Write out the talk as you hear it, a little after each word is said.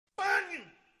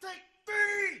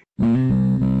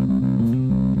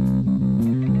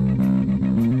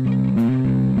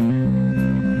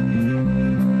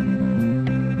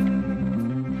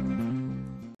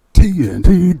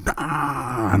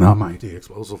Dinomight, the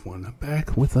explosive one,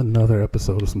 back with another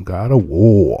episode of some God of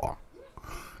War.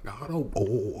 God of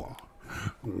War.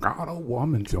 God of War.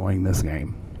 I'm enjoying this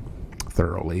game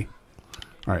thoroughly.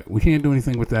 Alright, we can't do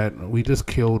anything with that. We just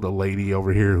killed a lady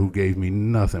over here who gave me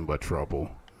nothing but trouble.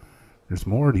 There's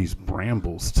more of these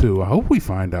brambles, too. I hope we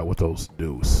find out what those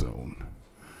do soon.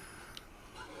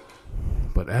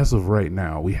 But as of right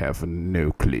now, we have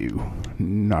no clue.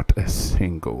 Not a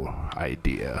single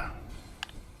idea.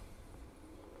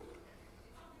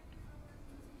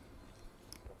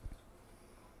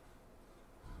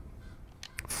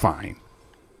 Fine.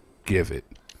 Give it.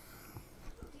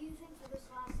 Do you think for this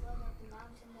last level of the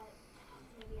mountain that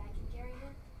maybe I can carry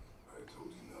her? I told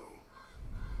you no.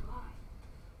 Why?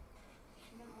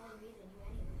 She meant more to me than you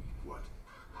anyway. What?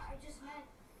 I just meant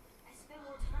I spent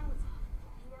more time with her.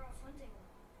 You were out hunting her.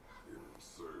 It would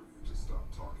serve you to stop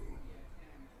talking.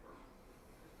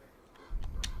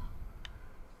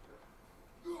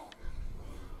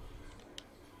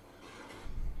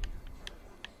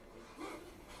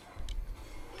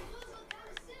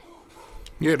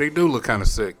 Yeah, they do look kind of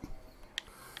sick.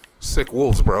 Sick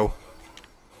wolves, bro.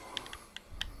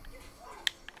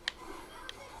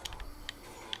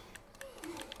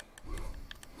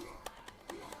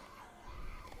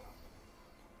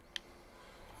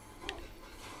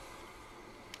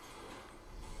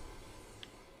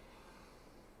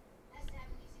 Nice to have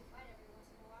an easy fight every once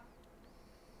in a while.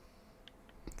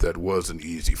 That was an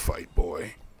easy fight,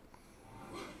 boy.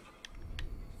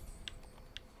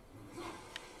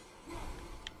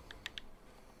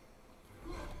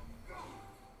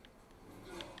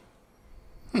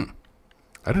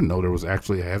 I didn't know there was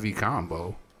actually a heavy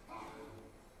combo.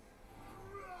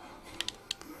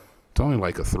 It's only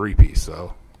like a 3-piece,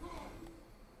 though.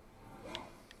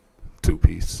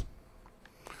 2-piece.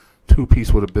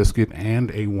 2-piece with a biscuit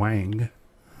and a wang.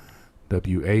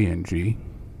 W-A-N-G.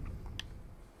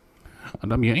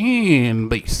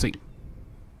 W-N-B-C.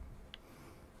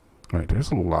 Alright,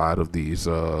 there's a lot of these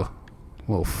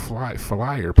little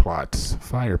fire pots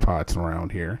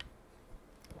around here.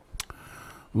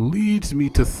 Leads me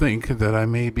to think that I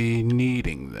may be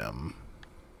needing them.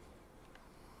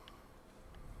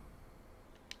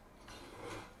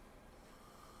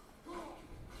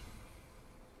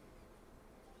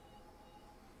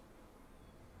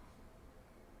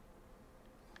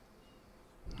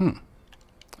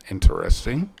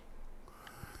 Interesting.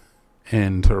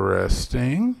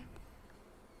 Interesting.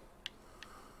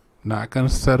 Not gonna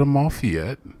set them off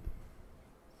yet.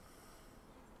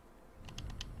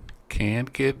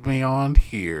 Can't get me on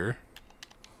here.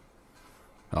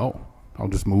 Oh, I'll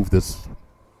just move this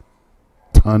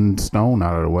ton stone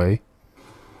out of the way.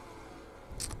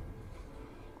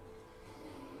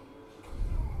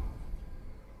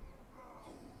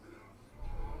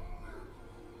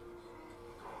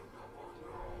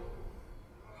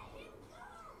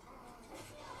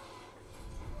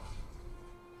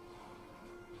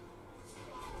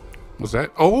 Was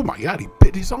that? Oh my God, he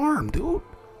bit his arm, dude.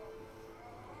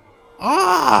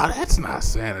 Ah, that's not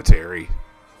sanitary.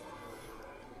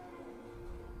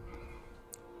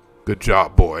 Good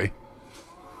job, boy.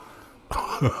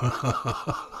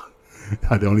 I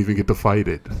don't even get to fight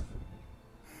it.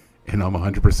 And I'm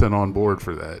 100% on board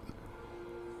for that.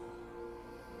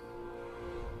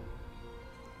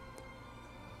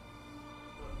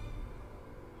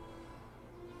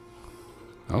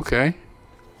 Okay.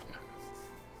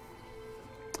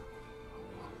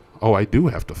 Oh, I do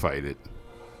have to fight it.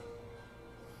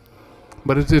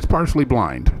 But it's partially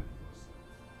blind.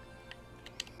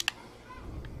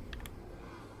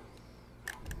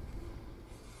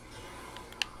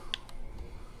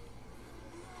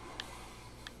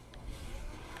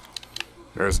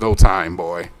 There's no time,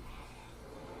 boy.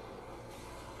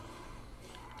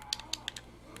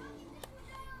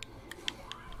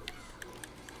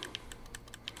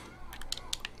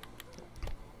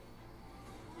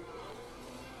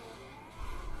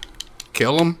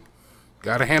 Kill him.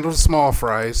 Gotta handle the small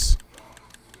fries.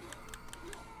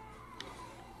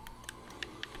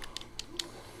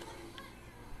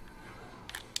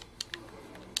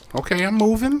 Okay, I'm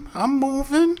moving. I'm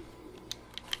moving.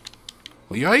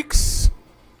 Yikes.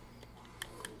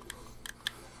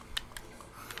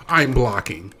 I'm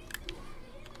blocking.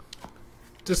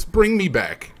 Just bring me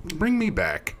back. Bring me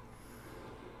back.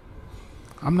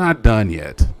 I'm not done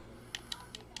yet.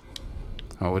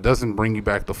 Oh, it doesn't bring you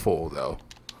back to full, though.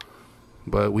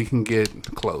 But we can get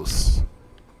close.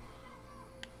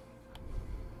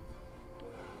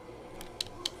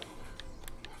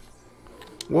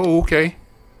 Whoa, okay.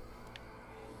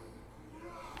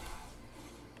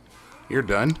 You're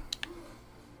done.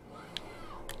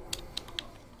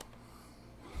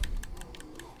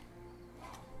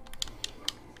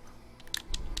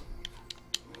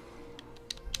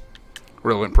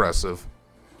 Real impressive.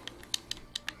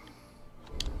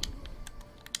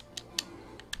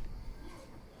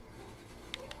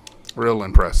 Real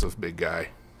impressive, big guy.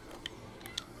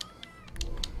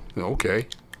 Okay.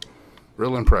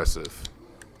 Real impressive.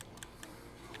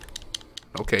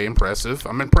 Okay, impressive.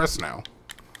 I'm impressed now.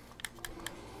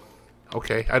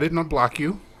 Okay, I didn't unblock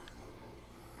you.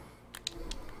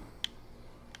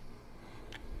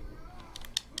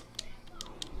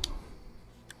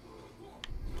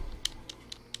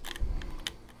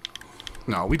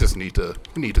 No, we need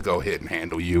to go ahead and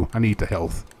handle you. I need the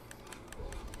health.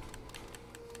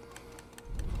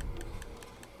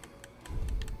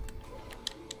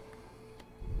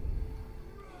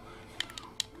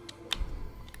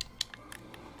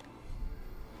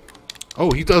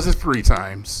 Oh, he does it 3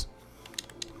 times.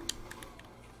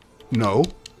 No.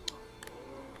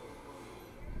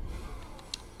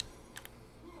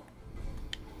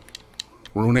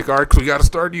 Runic arcs, we gotta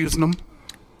start using them.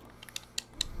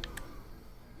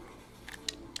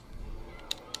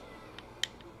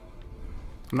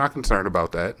 I'm not concerned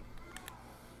about that.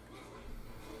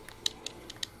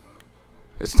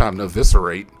 It's time to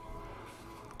eviscerate.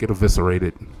 Get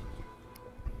eviscerated.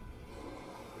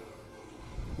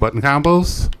 Button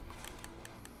combos.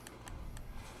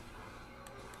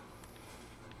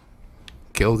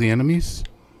 Kill the enemies.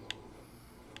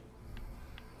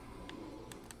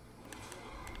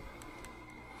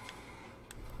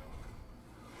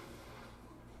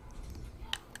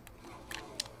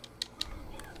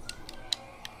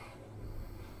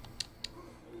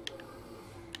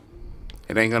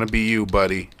 It ain't gonna be you,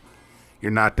 buddy.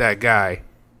 You're not that guy.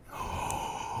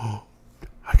 I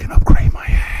can upgrade my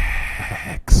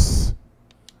axe.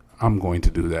 I'm going to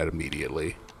do that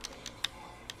immediately.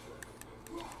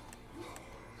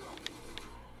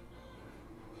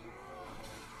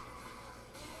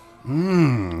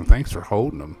 Thanks for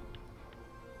holding him.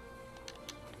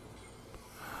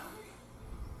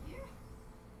 Here?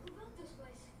 Who built this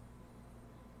place?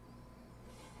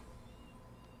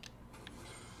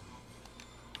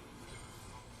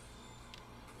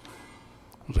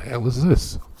 What the hell is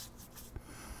this?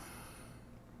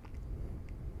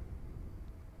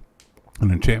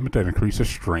 An enchantment that increases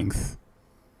strength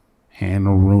and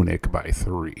runic by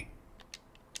 3.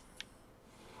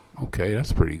 Okay,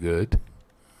 that's pretty good.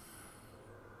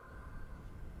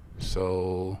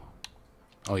 So,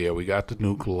 oh yeah, we got the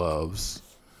new gloves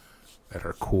that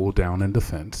are cool down in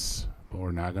defense, but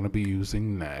we're not going to be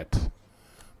using that.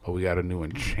 But we got a new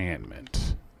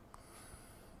enchantment.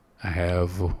 I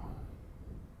have...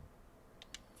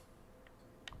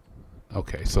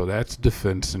 Okay, so that's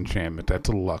defense enchantment. That's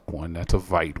a luck one. That's a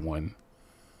vite one.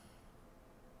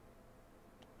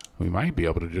 We might be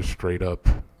able to just straight up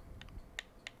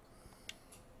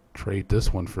trade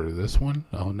this one for this one.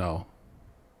 Oh no.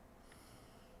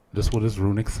 This one is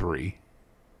runic 3.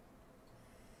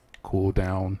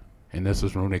 Cooldown. And this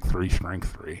is runic 3,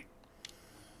 strength 3.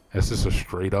 This is a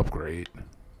straight upgrade.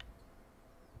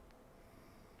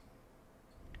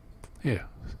 Yeah.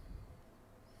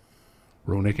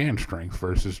 Runic and strength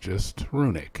versus just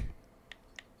runic.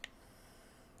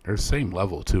 They're the same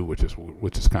level too, which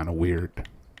is kind of weird.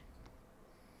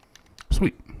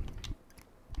 Sweet.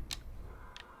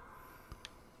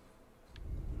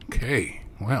 Okay,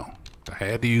 well, I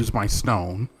had to use my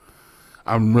stone.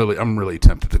 I'm really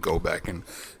tempted to go back and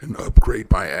upgrade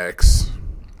my axe,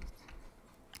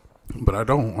 but I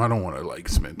don't want to like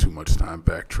spend too much time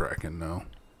backtracking though.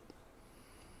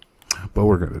 But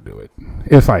we're gonna do it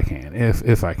if I can.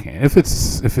 If I can. If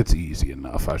it's easy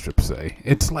enough, I should say.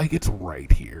 It's like it's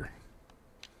right here.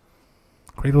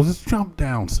 Kratos, just jump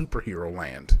down, superhero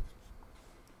land.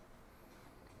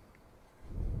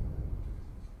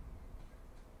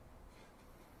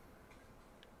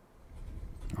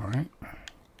 All right.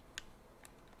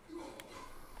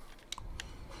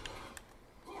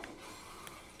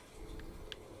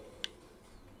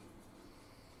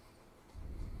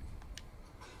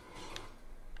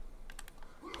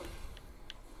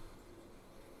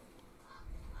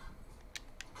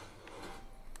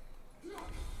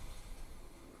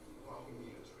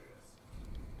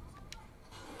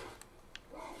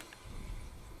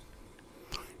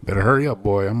 Better hurry up,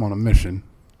 boy. I'm on a mission.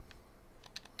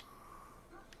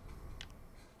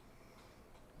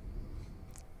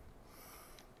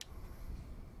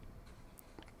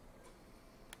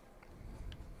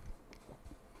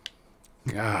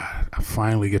 God, I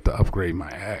finally get to upgrade my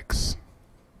axe.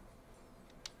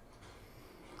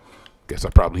 Guess I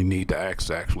probably need the axe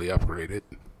to actually upgrade it.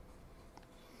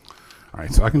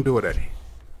 Alright, so I can do it at...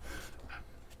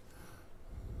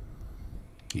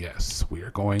 Yes, we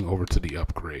are going over to the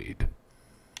upgrade.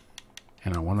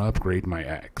 And I want to upgrade my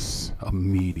axe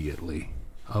immediately.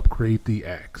 Upgrade the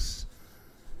axe.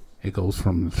 It goes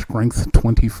from strength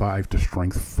 25 to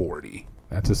strength 40.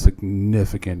 That's a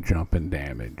significant jump in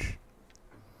damage.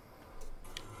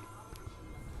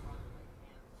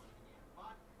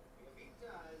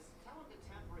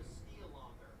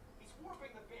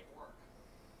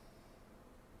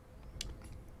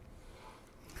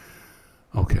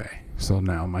 Okay, so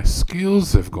now my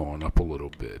skills have gone up a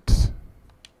little bit.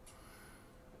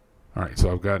 Alright,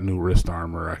 so I've got new wrist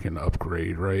armor I can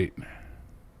upgrade, right?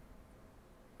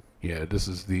 Yeah, this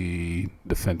is the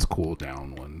defense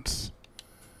cooldown ones.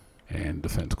 And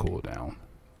defense cooldown.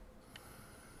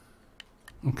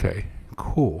 Okay,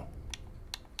 cool.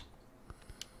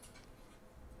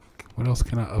 What else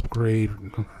can I upgrade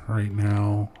right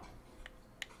now?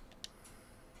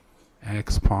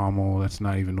 Axe pommel, that's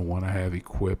not even the one I have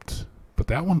equipped. But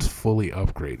that one's fully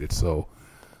upgraded, so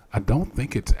I don't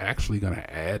think it's actually going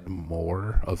to add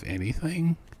more of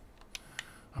anything.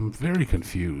 I'm very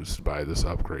confused by this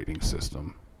upgrading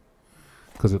system.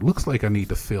 Because it looks like I need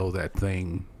to fill that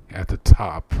thing at the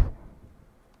top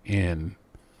in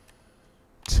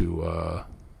to, I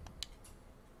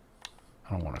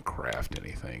don't want to craft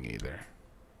anything either.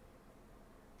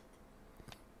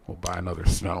 We'll buy another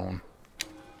stone.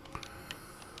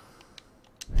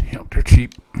 Yep, they're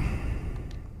cheap.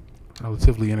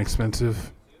 Relatively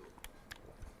inexpensive.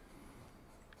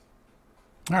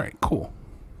 Alright, cool.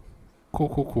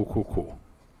 Cool.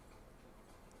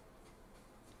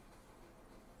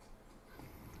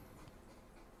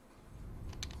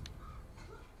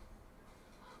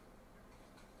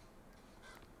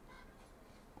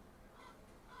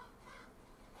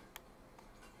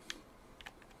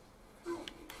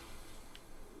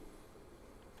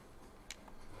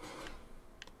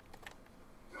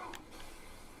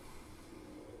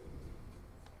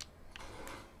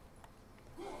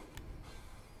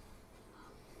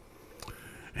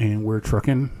 And we're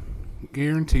trucking,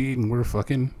 guaranteed, and we're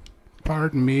fucking,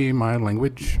 pardon me, my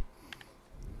language.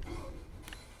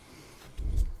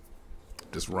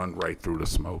 Just run right through the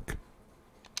smoke.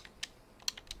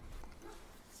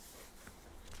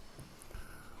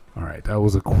 Alright, that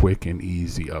was a quick and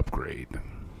easy upgrade.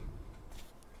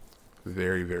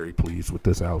 Very, very pleased with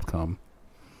this outcome.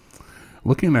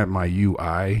 Looking at my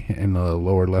UI in the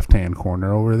lower left-hand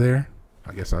corner over there,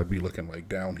 I guess I'd be looking like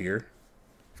down here.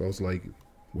 If I was like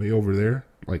way over there,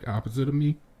 like opposite of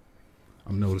me,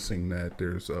 I'm noticing that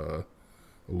there's a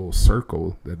little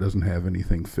circle that doesn't have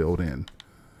anything filled in.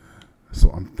 So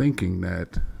I'm thinking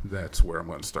that that's where I'm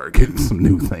going to start getting some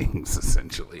new things,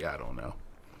 essentially. I don't know.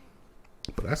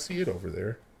 But I see it over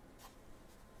there.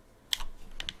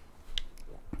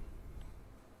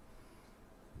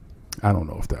 I don't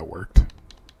know if that worked.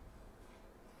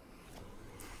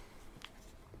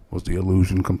 Was the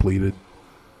illusion completed?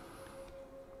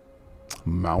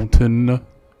 Mountain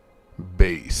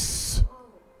base. Oh,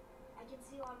 I can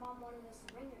see why Mom wanted us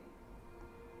to bring her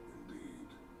here. Indeed.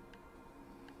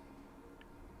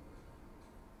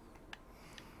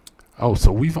 Oh,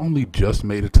 so we've only just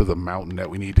made it to the mountain that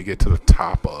we need to get to the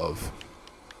top of.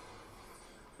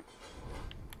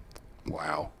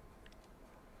 Wow.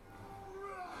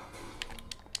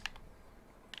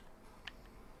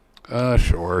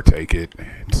 Sure, take it.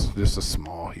 It's just a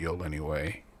small hill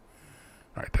anyway.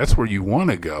 Alright, that's where you want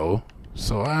to go,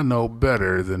 so I know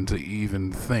better than to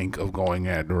even think of going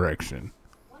that direction.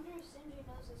 Wonder if Sindri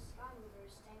knows his sky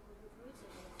movers tank with the roots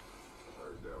in it. I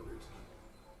doubt it.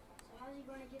 So how's he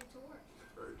going to get it to work?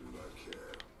 I do not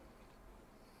care.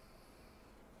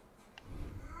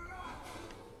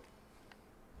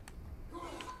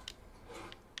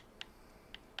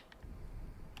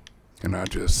 Can I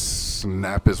just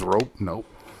snap his rope? Nope.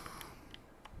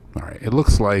 Alright, it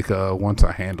looks like once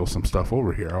I handle some stuff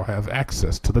over here, I'll have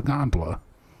access to the gondola.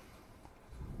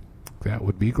 That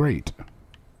would be great.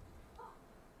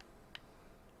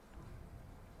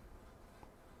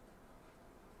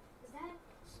 Is that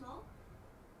smoke?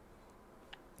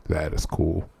 That is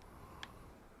cool.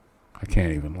 I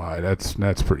can't even lie. That's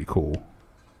pretty cool.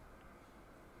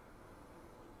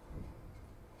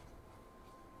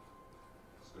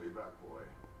 Stay back, boy.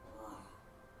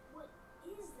 What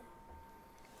is that?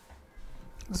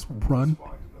 Just run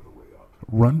Find another way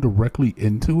up. directly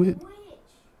into it. Witch!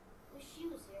 Wish she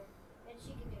was here. Then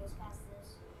she can get us past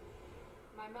this.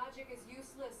 My magic is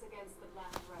useless against the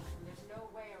Black Breath, and there's no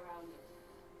way around it.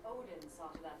 Odin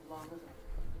saw to that long ago,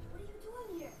 What are you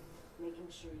doing here? making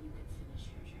sure you could finish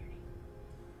your journey.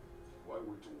 Why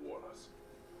would you warn us?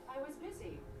 I was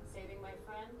busy saving my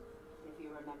friend, if you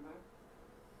remember.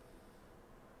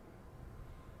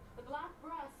 The Black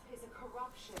Breath is a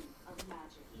corruption of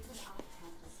magic. Even I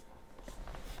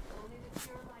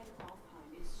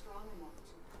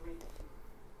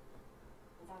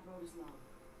that road is long.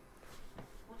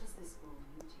 What does this goal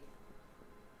mean to you?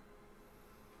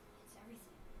 It's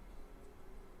everything.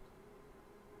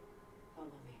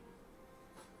 Follow me.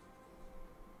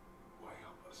 Why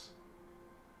help us?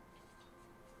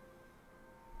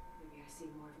 Maybe I see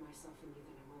more of myself in you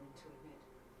than I'm willing to admit.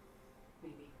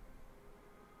 Maybe.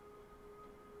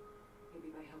 Maybe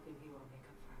by helping you, I'll make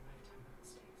up for a lifetime of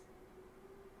mistakes.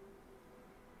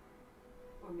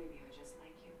 Or maybe I just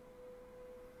like you,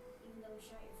 Even though we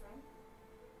shot your friend?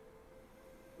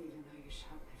 even though you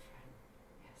shot my friend.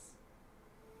 Yes.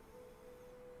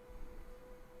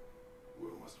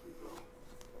 Where must we go?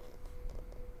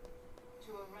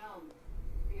 To a realm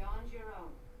beyond your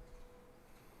own.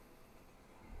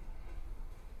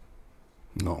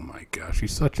 Oh my gosh,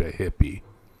 he's such a hippie.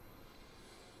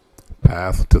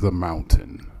 Path to the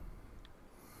mountain.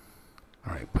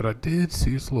 Alright, but I did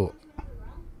see his little... To another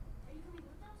realm? Are you coming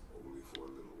with us? Only for a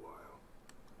little while.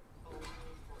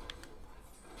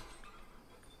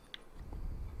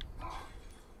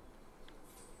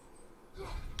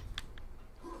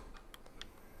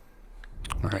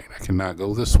 Alright, I cannot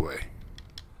go this way.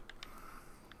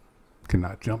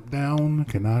 Cannot jump down,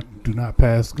 do not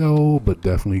pass go, but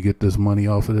definitely get this money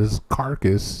off of this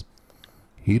carcass.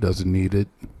 He doesn't need it.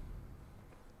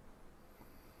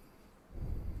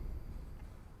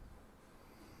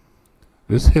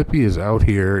 This hippie is out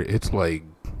here. It's like,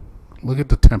 look at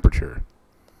the temperature.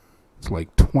 It's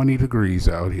like 20 degrees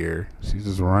out here. She's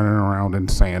just running around in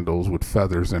sandals with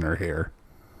feathers in her hair.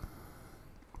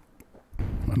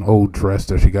 An old dress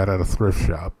that she got at a thrift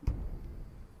shop.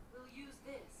 We'll use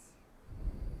this.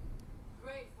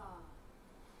 Great Fall.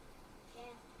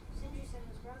 Can't. Sindri said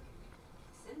it was broken.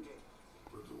 Sindri.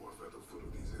 The dwarf at the foot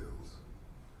of these hills.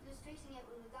 He was fixing it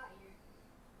when we got here.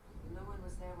 No one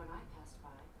was there when I passed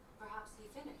by. Perhaps he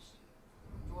finished.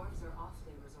 Dwarves are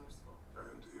awfully resourceful.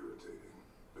 And irritating,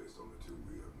 based on the two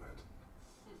we have met.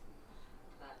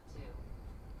 That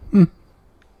too.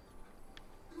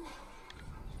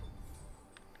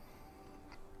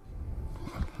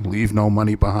 Leave no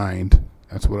money behind.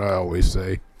 That's what I always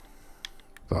say.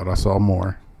 Thought I saw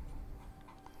more.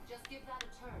 Just give that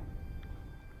a turn.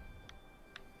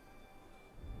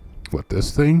 What,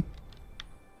 this thing?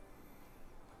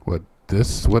 What,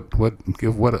 this? What,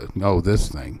 give what a, no, this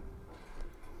thing.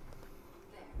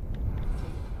 There.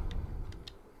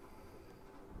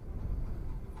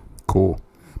 Cool.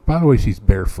 By the way, she's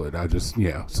barefoot. I just,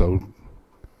 yeah, so,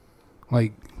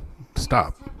 like,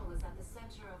 stop. This temple is at the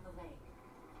center of the lake.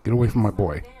 Get away from my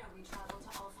boy. There we travel to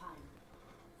Alfheim.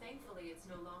 Thankfully, it's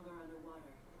no longer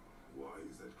underwater. Why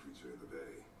is that creature in the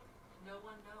bay? No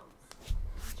one knows.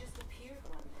 He just appeared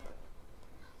one day.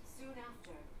 Soon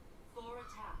after, Thor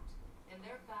attacked, and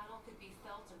their battle could be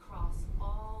felt across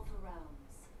all the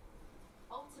realms.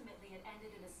 Ultimately, it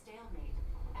ended in a stalemate,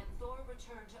 and Thor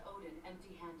returned to Odin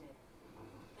empty-handed.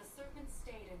 The serpent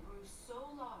stayed and grew so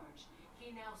large, he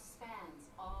now spans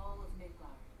all of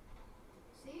Midgard.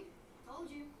 See? Told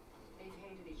you. They've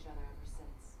hated each other ever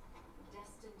since,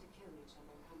 destined to kill each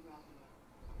other come Ragnarok.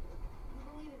 You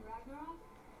believe in Ragnarok?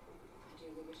 I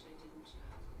dearly wish I didn't,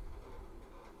 child.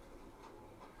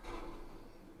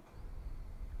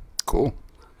 Cool.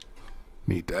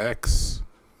 Meet the X.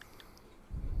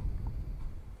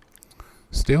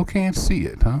 Still can't see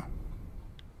it, huh?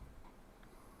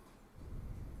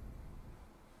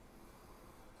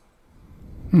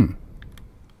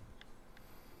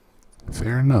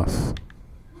 Fair enough.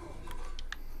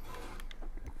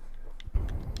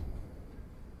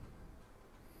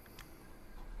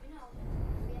 You know,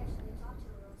 we actually talked to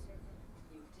the world serpent.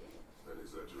 You did? An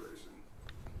exaggeration.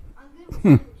 I'm good with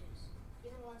languages,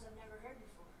 even ones I've never heard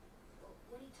before. But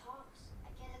when he talks,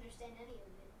 I can't understand any of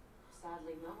it.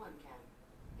 Sadly, no one can.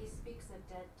 He speaks a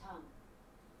dead tongue.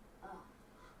 Oh.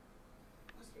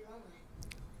 Must be lonely.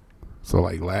 So,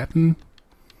 like Latin?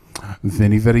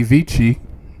 Veni Vidi Vici.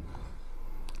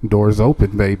 Doors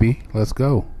open, baby. Let's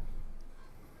go.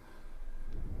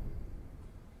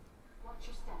 Watch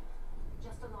your step.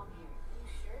 Just along here. Are you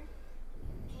sure?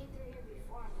 We came through here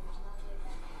before and there was no way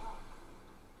back at all.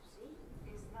 See?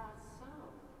 Is that so?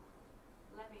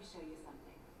 Let me show you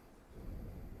something.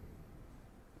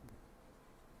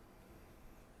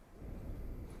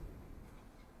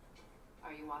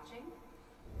 Are you watching?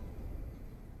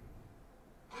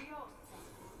 Rios.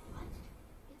 What?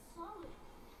 It's solid.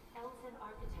 Elven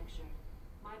architecture.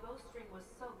 My bowstring was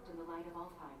soaked in the light of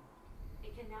Alfheim.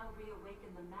 It can now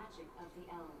reawaken the magic of the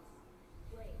elves.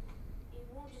 Wait, it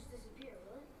won't just disappear,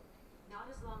 will it? Not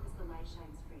as long as the light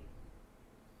shines free.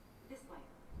 This way.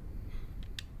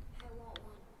 I want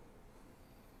one.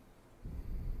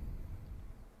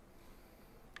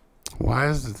 Why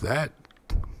is that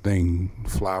thing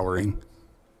flowering.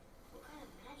 What kind of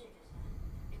magic is that?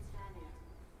 It's Vanya.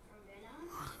 From Vietnam?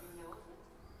 You know of it?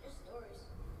 Just stories.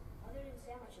 Mother didn't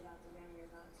say much about the Vanir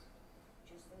gods.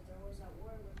 Just that they're always at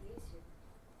war with the Aesir.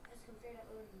 As compared to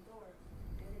Odin and Thor,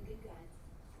 they're the good guys.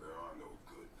 There are no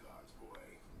good gods, boy.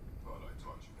 Thought I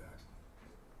taught you that.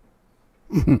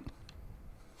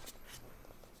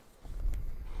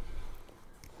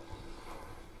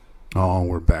 Oh,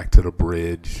 we're back to the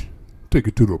bridge. Take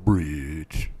it to the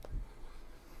bridge.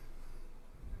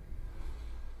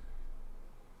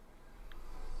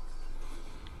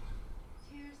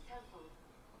 Tyr's temple.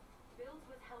 Built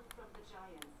with help from the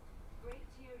giants, Great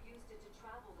Tyr used it to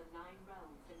travel the 9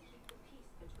 realms and keep the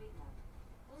peace between them.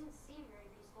 Doesn't seem very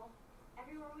peaceful.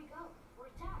 Everywhere we go,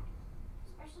 we're attacked.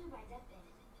 Especially by deathbed.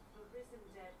 The risen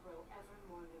dead grow ever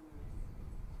more numerous.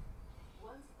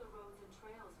 Once the roads and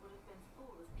trails would have been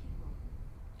full of people.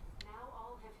 Now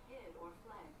all have hid or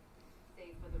fled,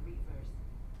 save for the Reavers,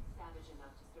 savage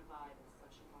enough to survive in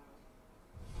such a world.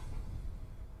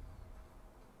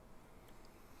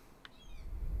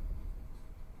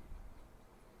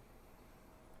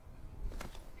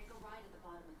 Make a right at the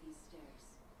bottom of these stairs.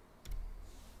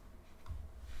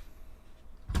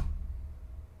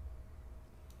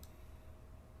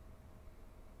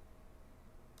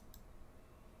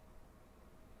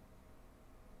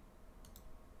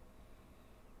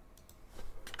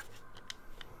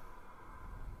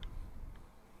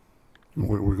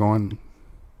 We're going.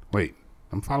 Wait,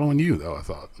 I'm following you though. I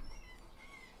thought.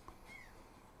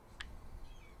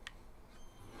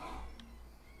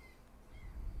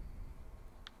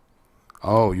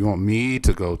 Oh, you want me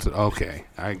to go to? Okay,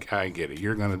 I get it.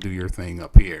 You're gonna do your thing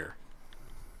up here,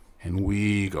 and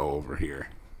we go over here.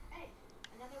 Hey,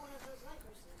 another one of those light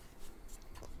bursters.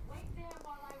 Wait there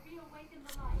while I reawaken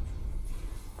the light.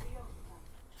 Ryoka.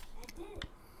 I did it.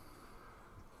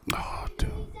 Oh,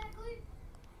 dude. Exactly.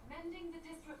 Mending the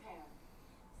disrepair.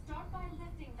 Start by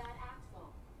lifting that axle.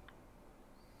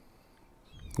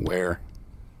 Where?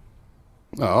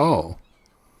 Oh.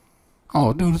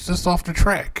 Oh, dude, it's just off the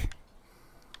track.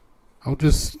 I'll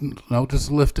just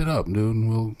lift it up, dude,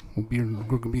 and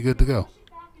we're gonna be good to go. Push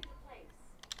it back into place.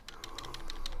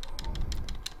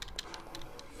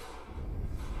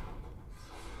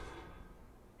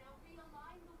 Now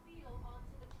realign the wheel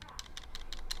onto the track.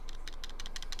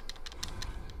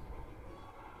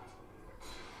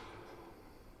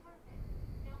 Perfect.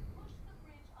 Now push the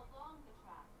bridge along the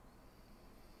track.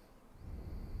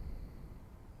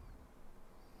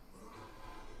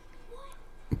 What?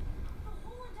 The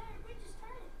whole entire bridge is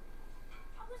turning.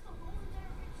 How was the whole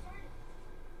entire bridge turning?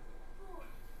 Boy,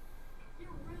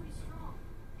 you're really strong.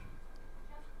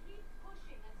 Just keep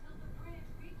pushing until the bridge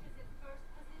reaches its first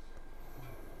position.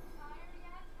 Tired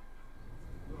yet?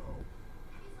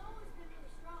 He's always been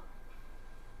really strong.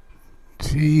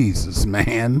 Jesus,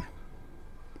 man.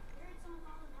 I heard someone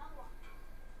call them Hellwalkers.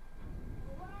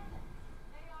 But what are they?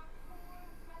 They are poor,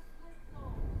 restless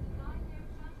souls denied their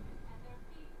judgment and their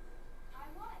peace. By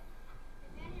what?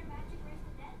 Did Vanir magic raise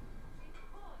the dead? It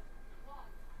could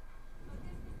once, but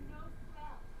this is no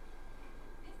spell.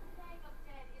 This plague of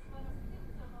dead is but a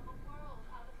symptom of a world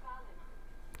out of balance.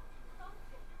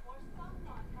 Something or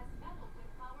someone has meddled with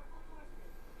powerful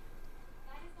forces.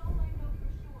 That is all I know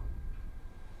for sure.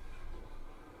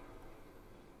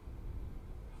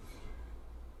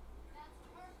 That's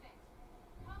perfect.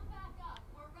 Come back up.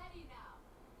 We're ready now.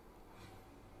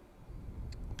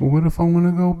 But what if I want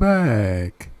to go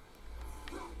back?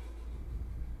 I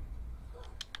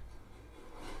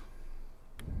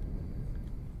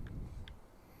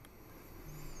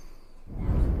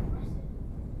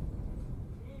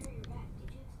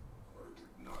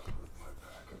did not hurt my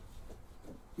back.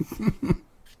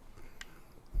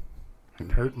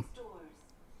 It hurt. These doors.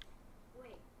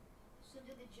 Wait, so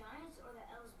did the giants or the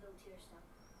elves build Tyr stuff?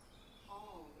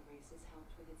 All the races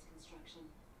helped with its construction.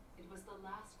 It was the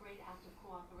last great act of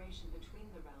cooperation between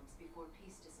the realms before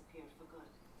peace disappeared for good.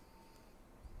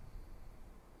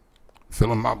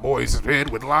 Filling my boy's head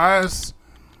with lies.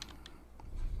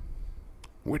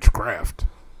 Witchcraft.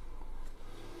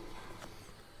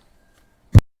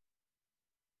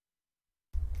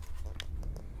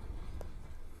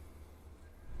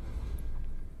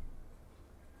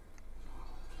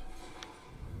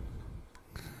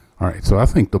 All right, so I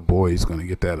think the boy's going to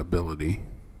get that ability.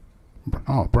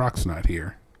 Oh, Brock's not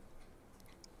here.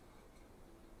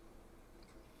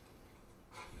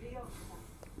 Ryoka.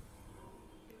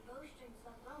 Your bowstring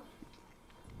stopped going.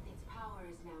 Its power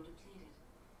is now depleted.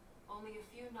 Only a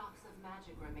few knocks of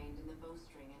magic remained in the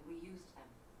bowstring, and we used them.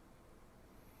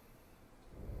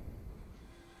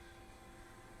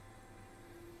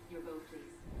 Your bow,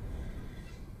 please.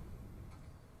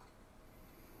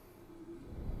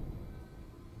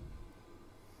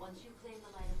 Once you claim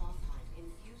the light of Alfheim,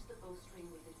 infuse the bowstring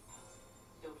with its power.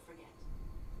 Don't forget.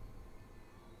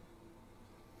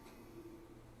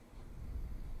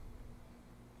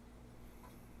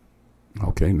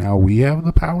 Okay, now we have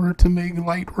the power to make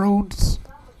light roads.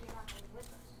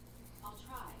 I'll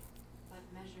try, but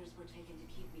measures were taken to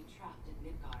keep me trapped in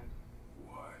Midgard.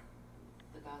 Why?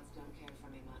 The gods don't care for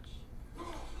me much.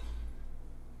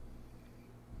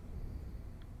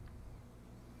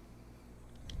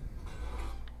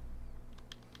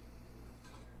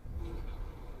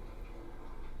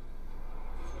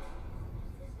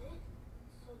 This is it?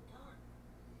 So dark.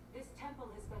 This temple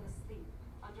has been asleep,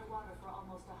 underwater for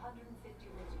almost 150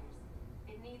 winters.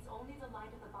 It needs only the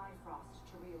light of the Bifrost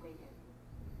to reawaken.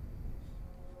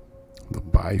 The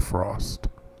Bifrost.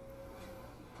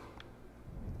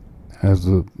 As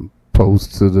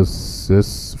opposed to the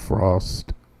Cis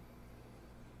Frost.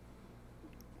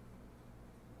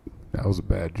 That was a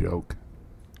bad joke.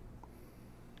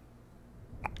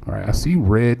 Alright, I see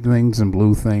red things and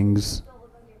blue things. Don't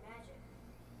look like your magic.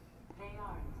 They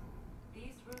aren't.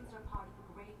 These runes are part of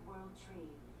the Great World Tree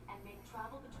and make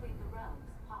travel between the realms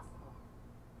possible.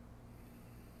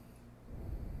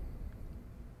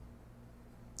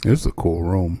 This is a cool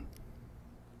room.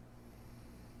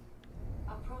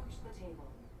 Approach the table.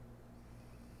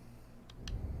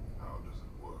 How does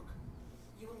it work?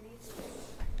 You will need to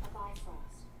use a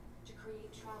Bifrost to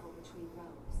create travel between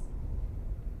realms.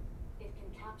 It can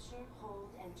capture, hold,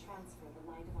 and transfer the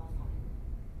light of Alfheim.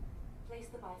 Place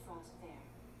the Bifrost there.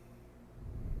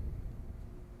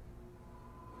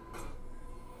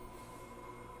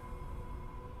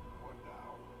 What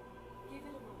now? Give it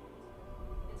a moment.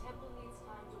 The temple needs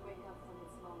time to wake up from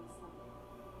its long slumber.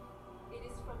 It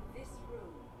is from this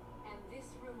room, and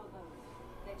this room alone,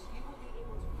 that you will be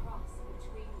able to cross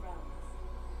between realms.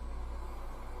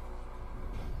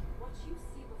 What you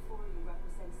see before you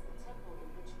represents the temple in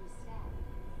which we stand,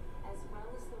 as well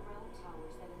as the realm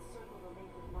towers that encircle the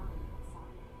Lake of Nine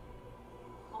outside.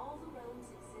 All the realms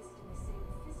exist in the same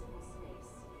physical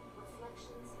space,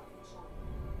 reflections of each other.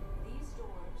 These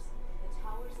doors, the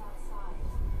towers outside,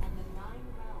 and the 9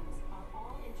 realms are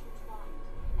all intertwined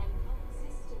and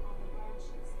coexisting on the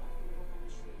branches of the living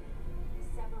tree,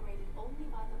 separated only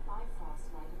by the Bifrost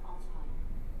light of Alfheim.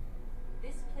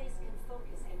 This place can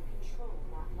focus and control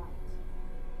that light.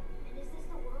 And is this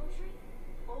the world tree?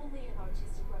 Only an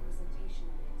artistic representation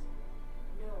of it.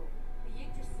 No, the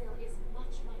Yggdrasil is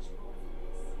much, much more than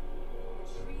this. The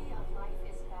tree of life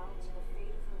is bound to the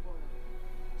fate of the world,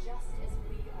 just as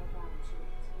we are bound to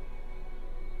it.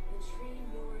 The tree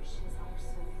nourishes our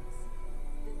souls.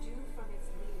 The dew from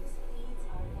its leaves feeds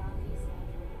our valleys and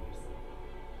rivers.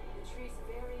 The tree's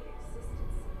very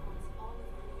existence supports all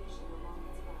of creation along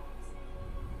its boughs.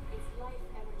 Its life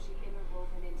energy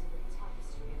interwoven into the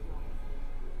tapestry of life.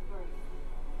 Birth,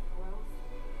 growth,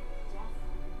 death,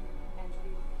 and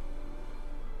rebirth.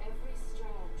 Every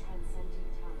strand transcending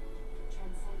time,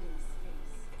 transcending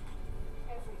space.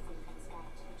 Everything comes back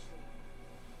to the tree.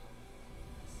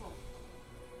 So,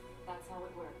 that's how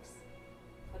it works.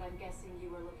 But I'm guessing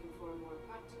you were looking for a more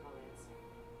practical answer.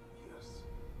 Yes.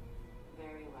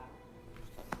 Very well.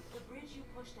 The bridge you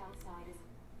pushed outside is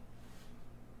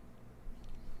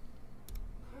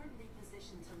currently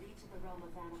positioned to lead to the realm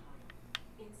of Vanaheim.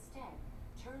 Instead,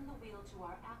 turn the wheel to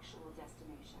our actual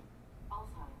destination,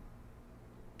 Alfheim.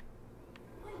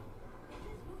 Wait, is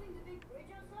this moving the big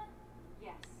bridge outside?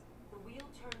 Yes, the wheel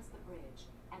turns the bridge,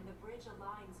 and the bridge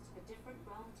aligns to the different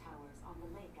realm towers on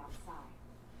the lake outside.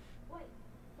 Wait,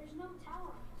 there's no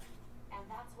tower. And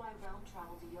that's why realm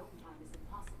travel to Jotunheim is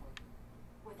impossible.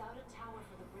 Without a tower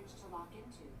for the bridge to lock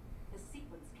into, the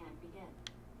sequence can't begin.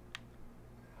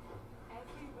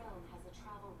 Every realm has a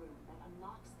travel room that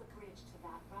unlocks the bridge to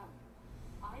that realm.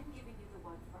 I'm giving you the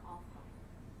one for Alfheim.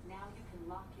 Now you can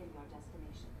lock in your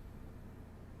destination.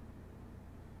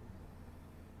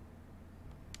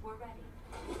 We're ready.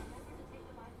 Remember to take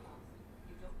the Bifrost.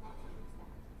 You don't want to lose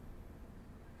that.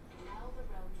 Now the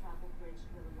realm travel bridge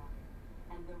will align,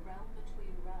 and the realm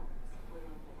between realms will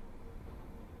open.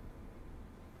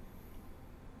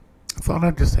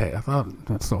 I thought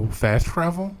that's so fast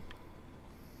travel.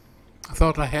 I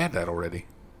thought I had that already.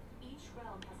 Each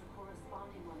realm has a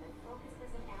corresponding one that focuses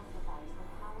and amplifies the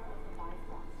power of the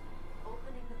Bifrost,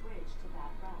 opening the bridge to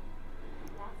that realm.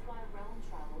 That's why realm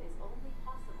travel is only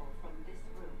possible from this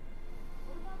room.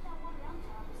 What about that one round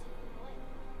tower we see from the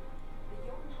lake? The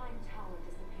Jotunheim Tower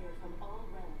disappeared from all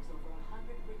realms over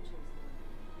 100 winters ago,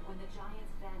 when the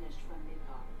giants vanished from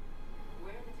Midgard.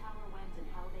 Where the tower went and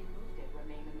how they moved it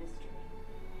remain a mystery.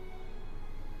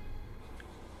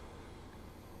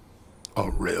 A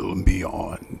realm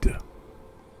beyond.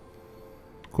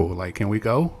 Cool. Like, can we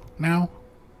go now?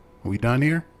 Are we done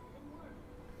here?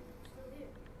 Still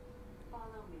here.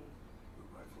 Follow me. The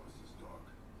Bifrost is dark.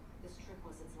 This trip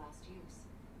was its last use.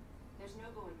 There's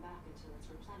no going back until it's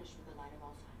replenished with the light of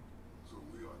Alfheim. So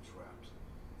we are trapped.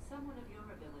 Someone of your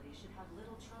ability should have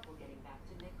little trouble getting back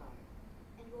to Midgard.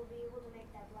 And we'll be able to make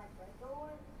that black bread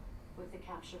go on? With the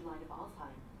captured light of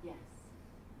Alfheim, yes.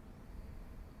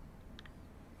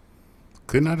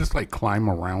 Couldn't I just like climb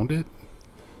around it?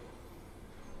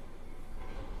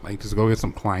 Like just go get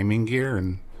some climbing gear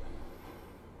and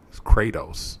it's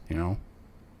Kratos, you know?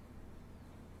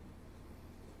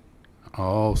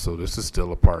 Oh, so this is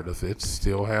still a part of it.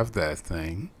 Still have that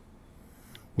thing.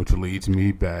 Which leads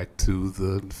me back to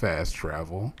the fast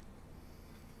travel.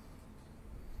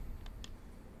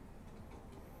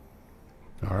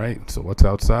 Alright, so what's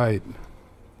outside?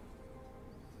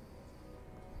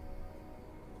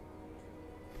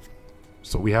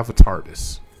 So we have a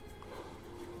TARDIS.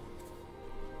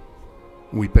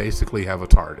 We basically have a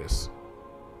TARDIS.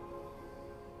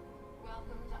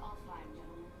 Welcome to Alfheim,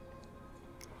 gentlemen.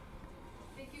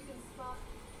 Think you can spot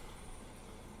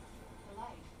the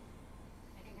light?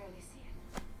 I can barely see it.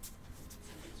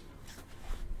 Something's wrong.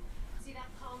 See that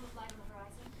column of light on the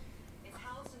horizon? It's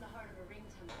housed in the heart of a ring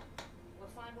tunnel. We'll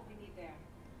find what we need there.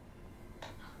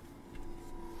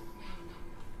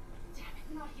 Damn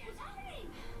it, not yet. What's happening?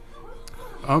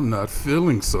 I'm not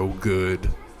feeling so good.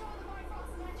 Restore the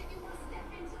Bifrost magic. You must step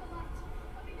into the light.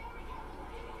 But be very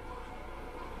careful.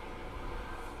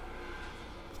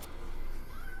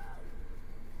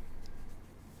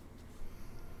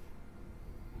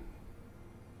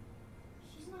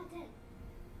 She's not dead.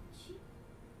 She...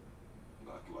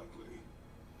 Not likely.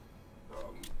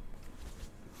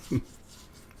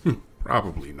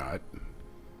 Probably not.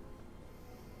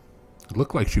 It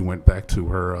looked like she went back to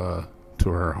her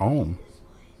home.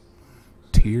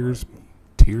 Tears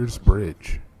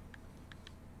Bridge.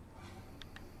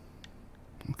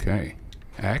 Okay.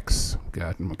 Axe.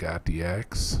 Got the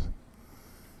axe.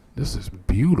 This is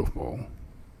beautiful.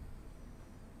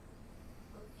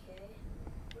 Okay.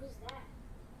 What is that?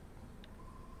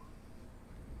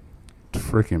 It's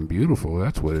freaking beautiful.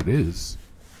 That's what it is.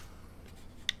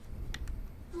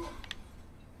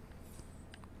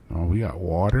 Oh, we got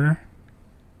water.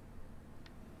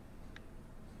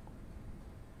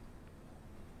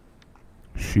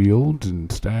 Shields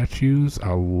and statues.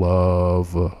 I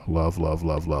love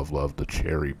the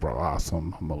cherry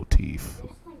blossom motif. Is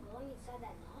this thing glowing inside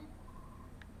that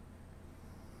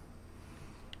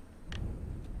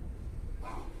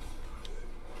knot?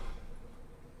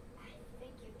 I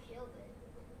think you killed it.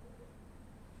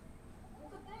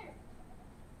 Look up there.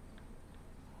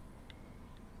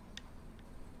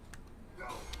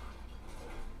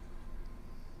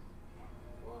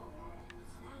 Whoa,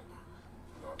 what's that about?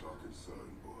 Not our concern,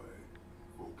 boy.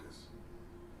 Focus.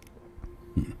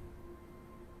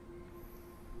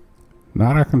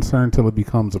 Not our concern till it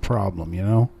becomes a problem, you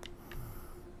know?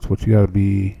 It's what you gotta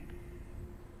be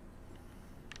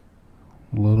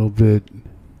a little bit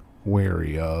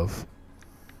wary of.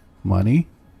 Money.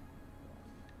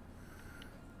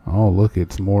 Oh, look,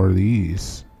 it's more of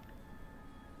these.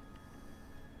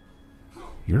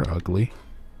 You're ugly.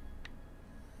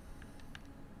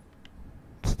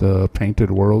 It's the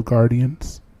Painted World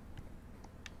Guardians.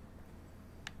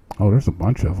 Oh, there's a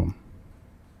bunch of them.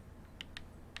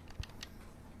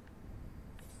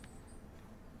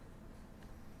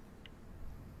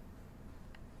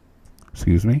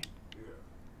 Excuse me? Here.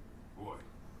 Boy,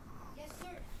 Yes,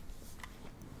 sir.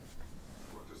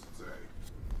 what does it say?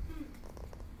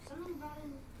 Someone brought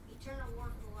in eternal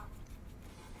war for the light.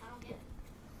 I don't get it.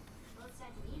 Both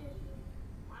sides need it.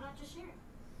 Why not just share it?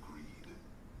 Greed.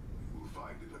 We will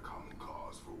find it a common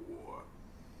cause for war.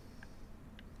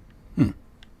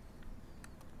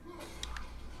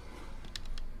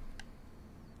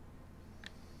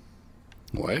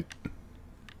 What?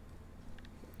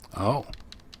 Oh.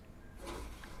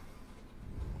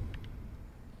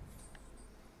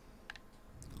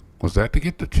 Was that to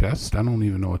get the chest? I don't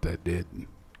even know what that did.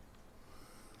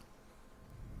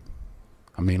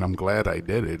 I mean, I'm glad I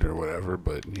did it or whatever,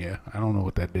 but yeah, I don't know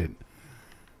what that did.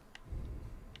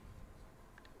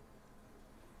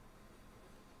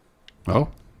 Oh?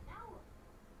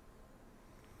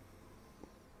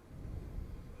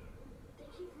 They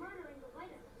keep murdering the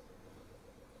lighters.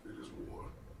 It is war.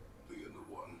 The end of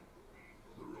one.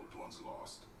 The roped one's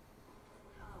lost.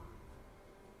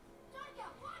 Darka,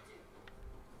 watch it!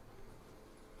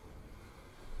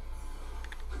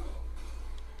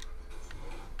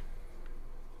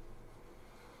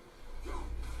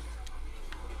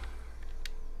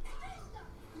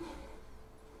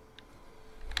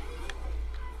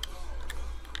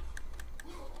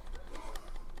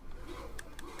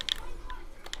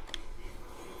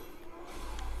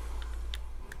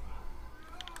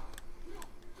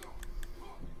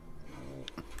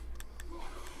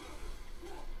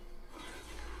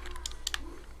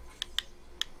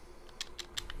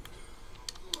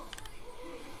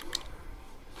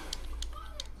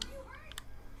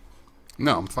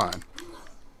 No, I'm fine.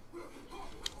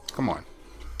 Come on.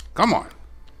 Come on.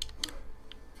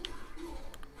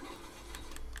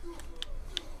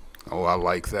 Oh, I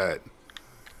like that.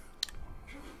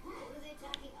 What are they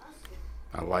attacking us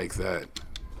for? I like that.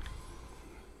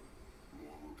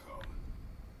 More will come.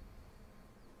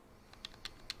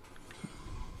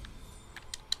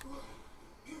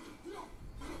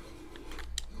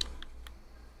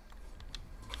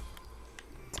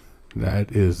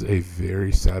 That is a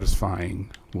very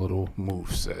satisfying little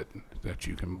move set that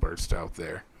you can burst out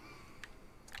there.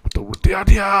 Dixie.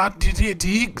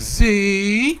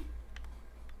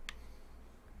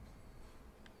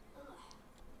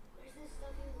 Where's this stuff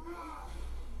even going?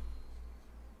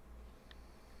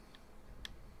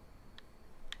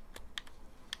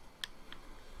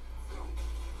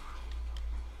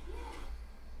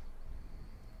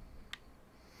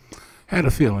 Had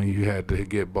a feeling you had to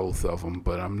get both of them,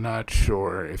 but I'm not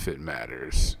sure if it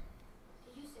matters.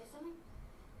 Did you say something?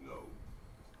 No.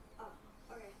 Oh,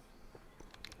 okay.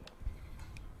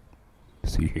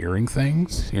 Is he hearing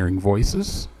things? Hearing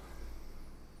voices?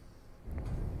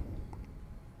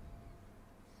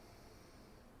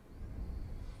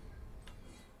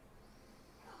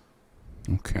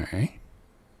 Okay.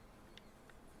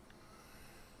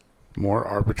 More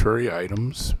arbitrary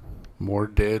items. More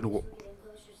dead. We're getting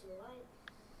closer to the light.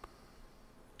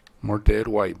 More dead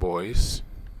white boys.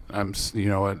 You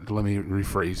know what? Let me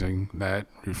rephrase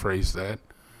that.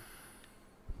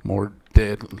 More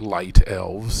dead light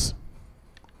elves.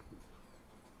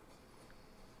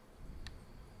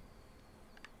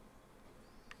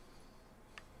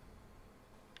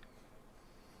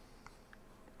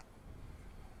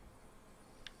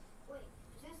 Wait,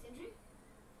 is that Sindri?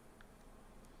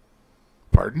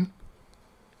 Pardon?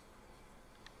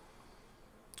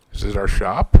 Is it our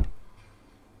shop?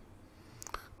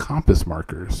 Compass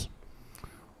markers.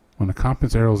 When the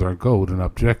compass arrows are gold, an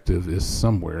objective is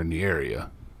somewhere in the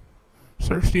area.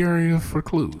 Search the area for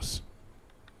clues.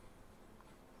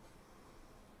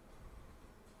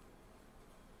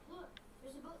 Look,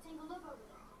 there's a boat tangled up over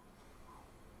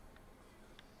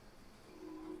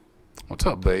there. What's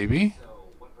up, baby? So,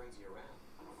 what brings you around,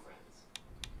 friends?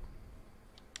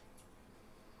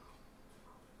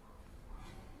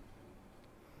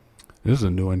 This is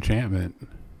a new enchantment.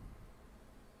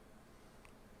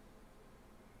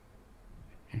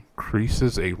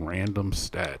 Increases a random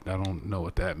stat. I don't know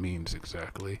what that means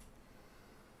exactly.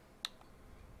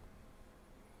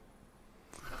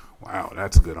 Wow,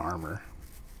 that's good armor.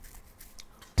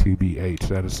 TBH,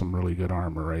 that is some really good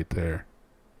armor right there.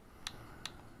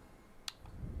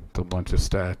 It's a bunch of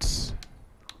stats.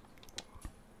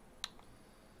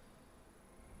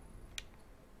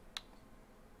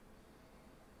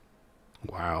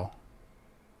 Wow.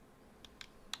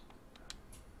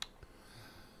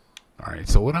 Alright,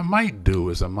 so what I might do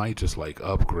is I might just like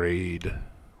upgrade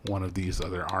one of these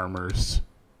other armors.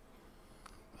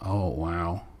 Oh,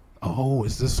 wow. Oh,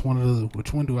 is this one of the...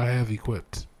 Which one do I have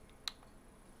equipped?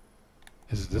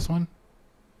 Is it this one?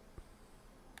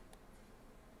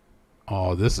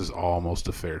 Oh, this is almost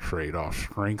a fair trade-off.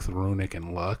 Strength, runic,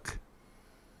 and luck.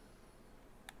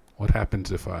 What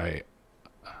happens if I...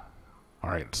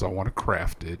 Alright, so I want to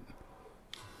craft it.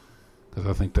 Because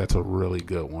I think that's a really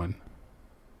good one.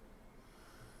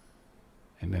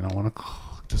 And then I want to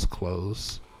just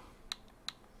close.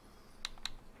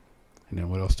 And then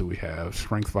what else do we have?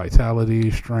 Strength, vitality,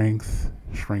 strength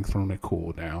runic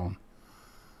cooldown.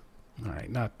 Alright,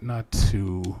 not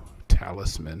too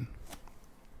talisman.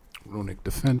 Runic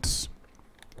defense.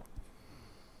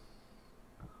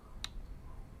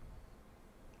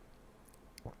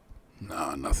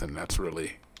 No, nothing that's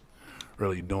really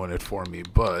doing it for me,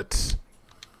 but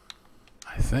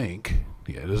I think,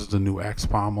 yeah, this is the new axe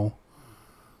pommel.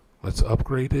 Let's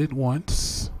upgrade it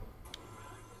once.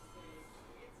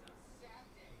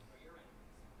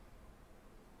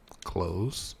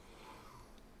 Close.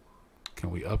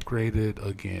 Can we upgrade it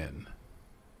again?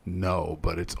 No,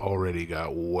 but it's already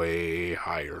got way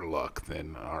higher luck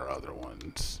than our other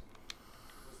ones.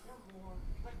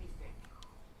 Let me think.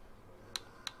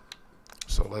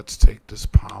 So let's take this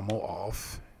pommel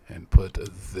off and put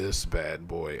this bad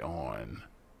boy on.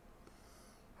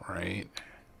 Right?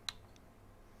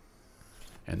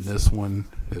 And this one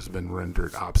has been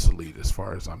rendered obsolete as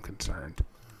far as I'm concerned.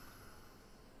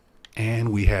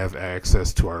 And we have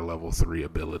access to our level 3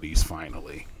 abilities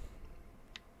finally.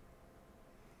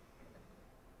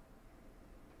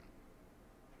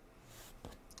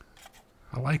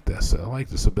 I like this. I like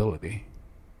this ability.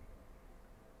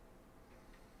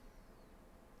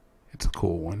 It's a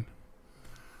cool one.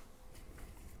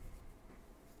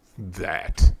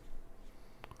 That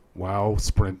While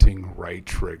sprinting, right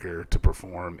trigger to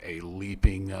perform a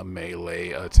leaping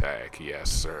melee attack.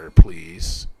 Yes, sir,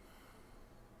 please.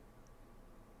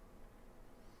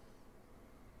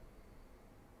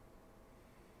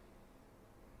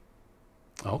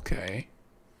 Okay.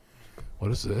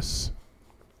 What is this?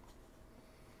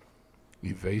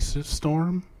 Evasive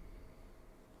storm?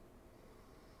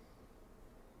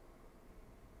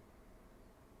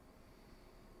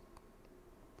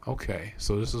 Okay,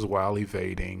 so this is while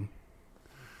evading.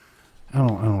 I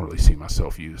don't really see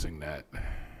myself using that.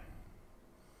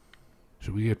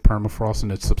 Should we get permafrost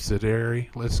in its subsidiary?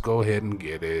 Let's go ahead and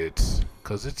get it,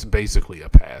 because it's basically a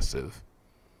passive.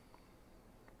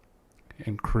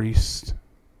 Increased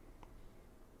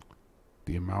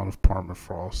the amount of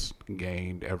permafrost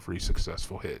gained every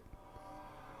successful hit.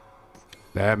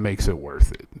 That makes it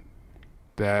worth it.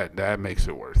 That makes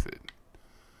it worth it.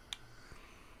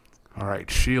 All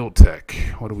right, shield tech.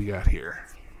 What do we got here?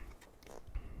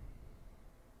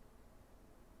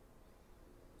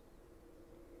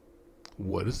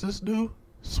 What does this do?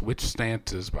 Switch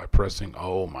stances by pressing.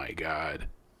 Oh my god.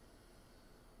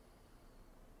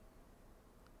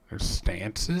 There's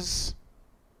stances?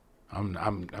 I'm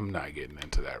not getting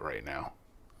into that right now.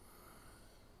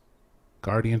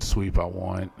 Guardian sweep I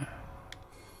want.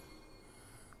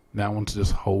 That one's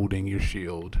just holding your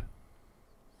shield.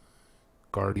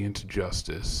 Guardian to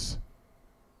justice.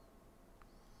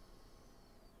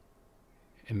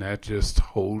 And that just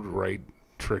hold right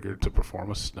trigger to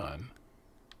perform a stun.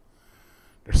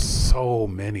 There's so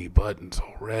many buttons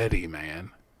already,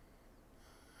 man.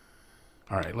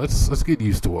 Alright, let's get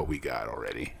used to what we got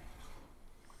already.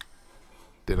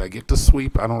 Did I get the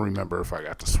sweep? I don't remember if I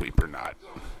got the sweep or not.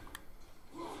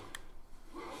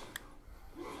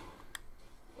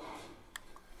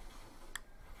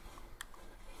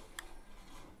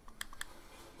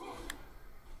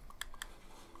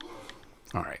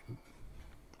 Alright.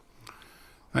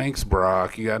 Thanks,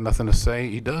 Brock. You got nothing to say?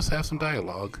 He does have some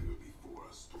dialogue. Before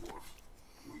us, dwarf.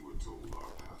 We were told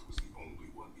our path was the only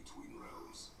one between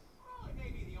realms. Well, it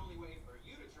may be the only way for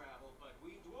you to travel, but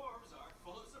we dwarves are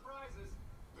full of surprises.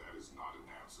 That is not an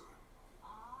answer.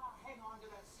 Hang on to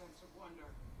that sense of wonder.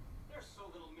 There's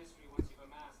so little mystery once you've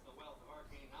amassed the wealth of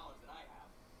arcane knowledge that I have.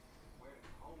 Where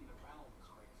to comb the realms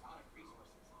for exotic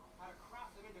resources, how to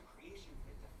craft them into creations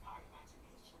that defy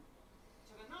imagination.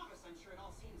 To the novice, I'm sure it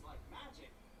all seems like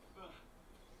magic. Ugh.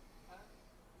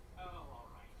 Oh, all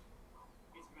right.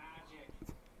 It's magic.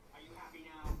 Are you happy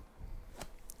now?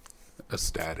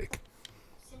 Ecstatic.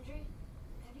 Sindri,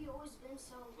 have you always been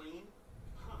so... Clean?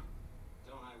 Huh.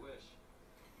 Don't I wish.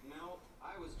 No,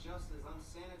 I was just as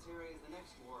unsanitary as the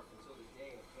next dwarf until the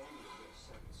day a Daniel witch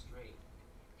set me straight.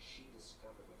 She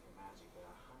discovered with her magic there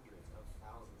are hundreds of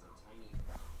thousands of tiny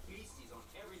beasties on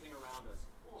everything around us.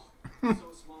 Oh, so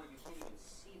small you can't even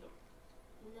see them.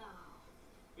 No.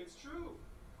 It's true.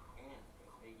 And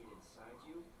if they get inside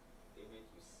you, they make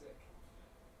you sick.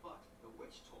 But the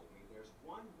witch told me there's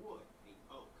one wood, the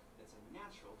oak, that's a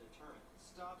natural deterrent.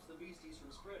 Stops the beasties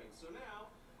from spreading. So now,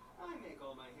 I make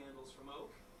all my handles from oak.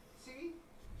 See?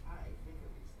 I think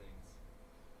of these things.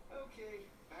 Okay,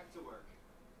 back to work.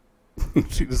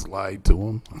 She just lied to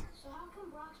him. So how come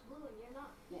Brock's blue and you're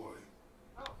not? Why?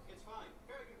 Oh, it's fine.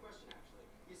 Very good question, actually.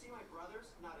 You see, my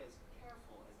brother's not as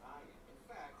careful as I am. In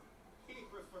fact, he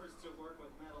prefers to work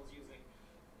with metals using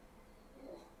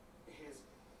his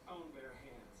own bare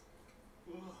hands.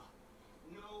 Ugh.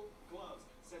 No gloves.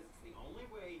 Says it's the only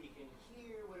way he can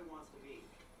hear what it wants to be.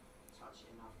 Touch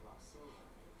enough raw silver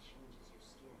and it changes your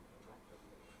skin directly.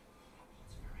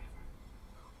 Happens forever.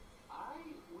 I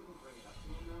wouldn't bring it up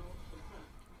to him, though.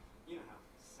 You know how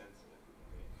sensitive we can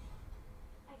be.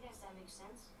 I guess that makes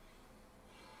sense.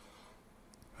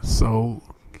 So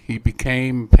he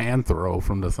became Panthro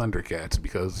from the Thundercats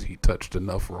because he touched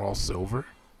enough raw silver.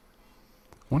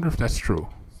 Wonder if that's true.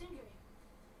 Sindri,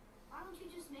 why don't you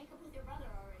just make up with your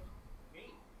brother already?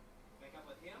 Me? Make up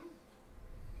with him?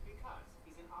 Because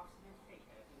he's an obstinate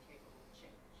fakehead incapable of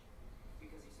change.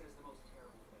 Because he says the most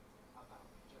terrible things about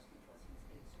me just because he's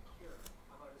insecure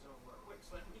about his own work. Which,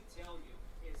 let me tell you,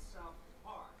 is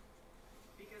subpar.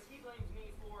 Because he blames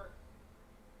me for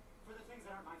the things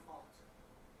that aren't my fault.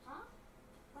 Huh?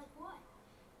 Like what?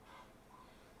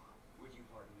 Would you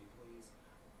pardon me, please?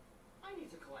 I need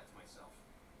to collect myself.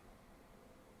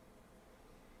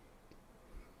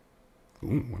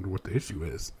 Ooh, wonder what the issue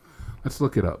is. Let's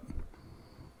look it up.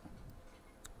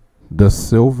 Does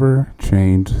silver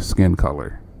change skin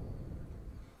color?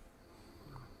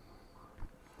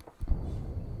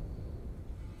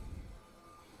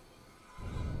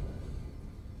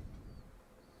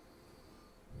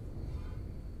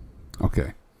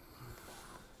 Okay.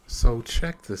 So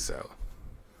check this out.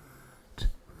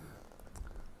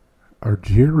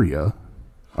 Argyria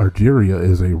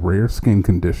is a rare skin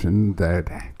condition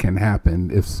that can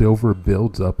happen if silver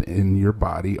builds up in your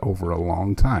body over a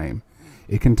long time.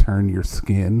 It can turn your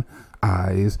skin,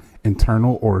 eyes,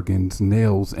 internal organs,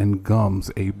 nails, and gums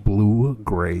a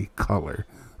blue-gray color,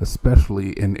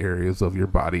 especially in areas of your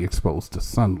body exposed to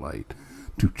sunlight.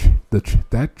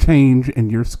 That change in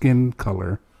your skin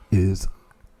color is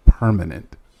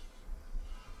permanent.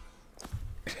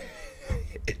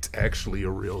 It's actually a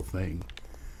real thing.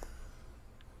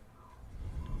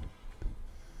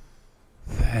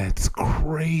 That's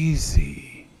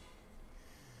crazy.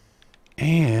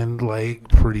 And, like,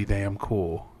 pretty damn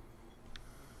cool.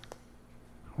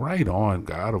 Right on,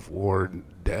 God of War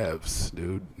devs,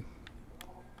 dude.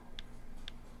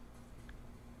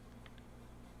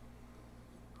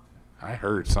 I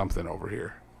heard something over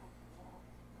here.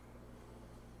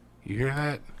 You hear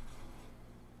that?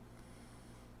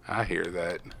 I hear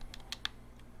that.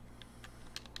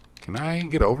 Can I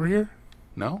get over here?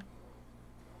 No?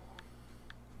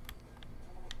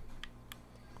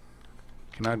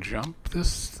 Can I jump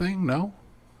this thing? No?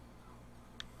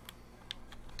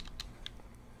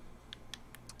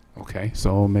 Okay,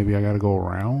 so maybe I gotta go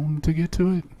around to get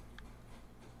to it?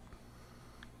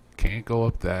 Can't go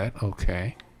up that.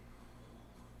 Okay.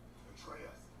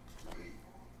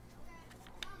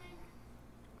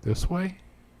 This way?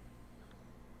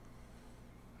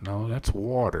 No, that's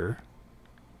water.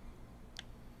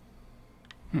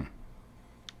 What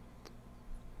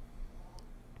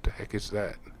the heck is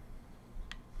that?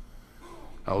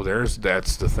 Oh,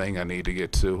 that's the thing I need to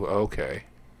get to. Okay.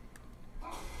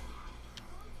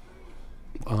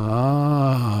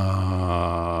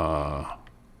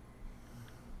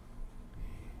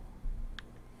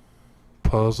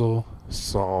 Puzzle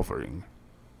solving.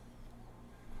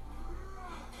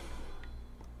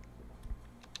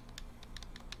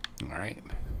 Alright.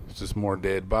 It's just more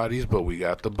dead bodies, but we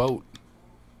got the boat.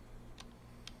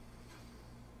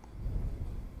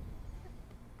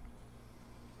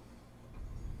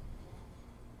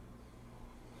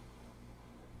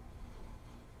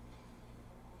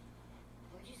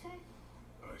 What'd you say?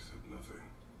 I said nothing.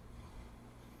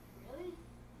 Really?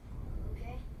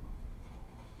 Okay.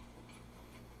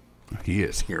 He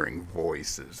is hearing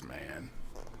voices, man.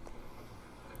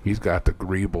 He's got the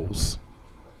greebles.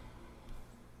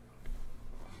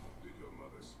 Did your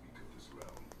mother speak of this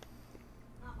realm?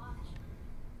 Not much.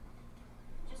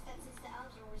 Just that since the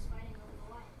Alger was fighting over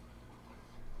the light,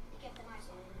 they kept them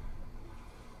isolated.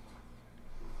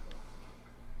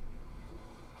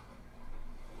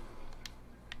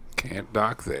 Can't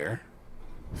dock there.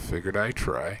 Figured I'd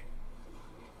try.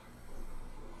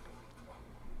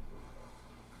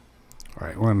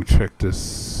 Alright, we're gonna check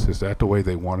this. Is that the way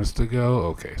they want us to go?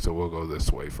 Okay, so we'll go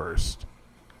this way first.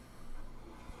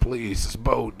 Please, this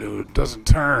boat, dude, doesn't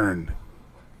turn.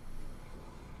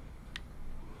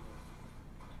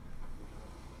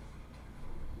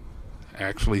 I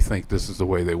actually think this is the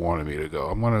way they wanted me to go.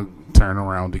 I'm gonna turn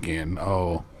around again.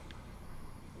 Oh.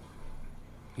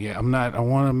 Yeah, I'm not. I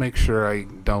want to make sure I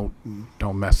don't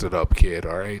mess it up, kid.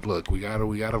 All right, look, we gotta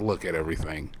look at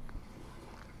everything.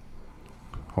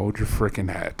 Hold your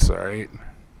frickin' hats, all right.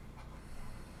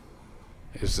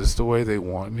 Is this the way they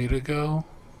want me to go?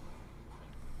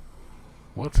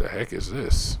 What the heck is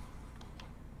this?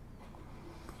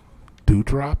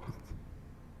 Dewdrop?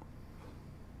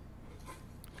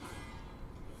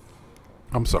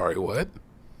 I'm sorry, what?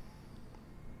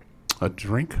 A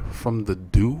drink from the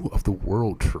dew of the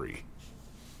world tree.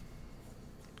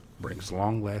 Brings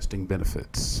long-lasting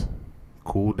benefits.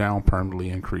 Cooldown permanently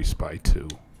increased by 2.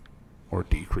 Or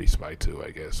decreased by 2, I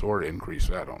guess. Or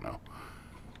increased, I don't know.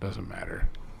 Doesn't matter.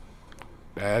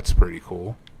 That's pretty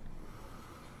cool.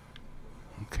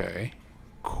 Okay.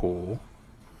 Cool.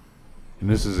 And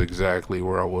this is exactly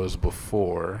where I was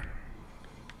before.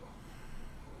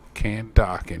 Can't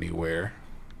dock anywhere.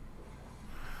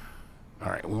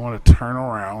 Alright, we want to turn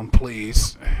around,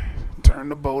 please. Turn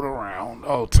the boat around.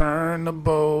 Oh, turn the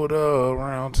boat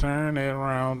around. Turn it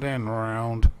round and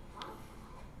round.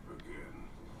 Again,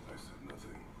 I said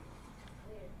nothing.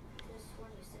 Weird. This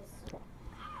one you said so.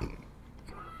 What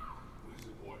is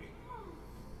it, boy?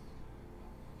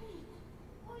 Hey,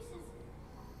 voices.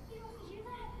 You don't hear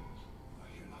that? I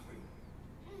hear nothing.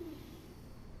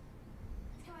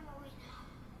 It's coming our way now.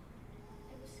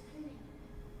 It was screaming.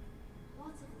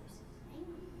 Lots of voices.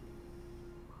 Angry.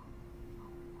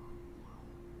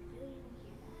 Really didn't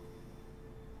hear that?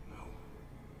 No.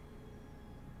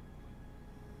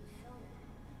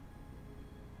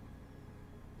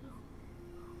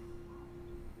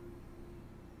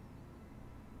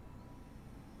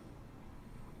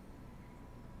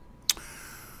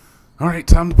 Alright,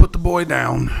 time to put the boy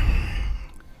down.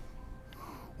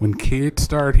 When kids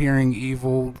start hearing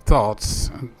evil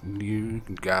thoughts, you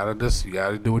gotta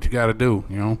do what you gotta do,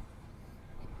 you know.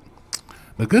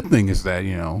 The good thing is that,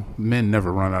 you know, men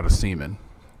never run out of semen.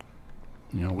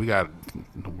 You know, we got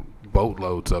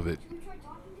boatloads of it. Have you tried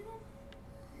talking to them?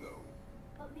 No,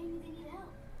 But maybe they need help.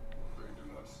 they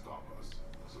do not stop us,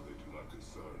 so they do not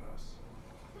concern us.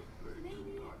 They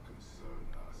do not concern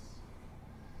us.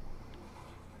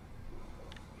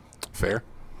 Fair.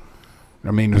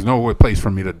 I mean, there's no place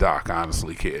for me to dock,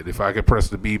 honestly, kid. If I could press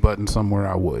the B button somewhere,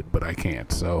 I would, but I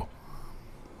can't, so.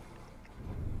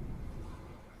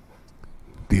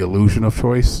 The illusion of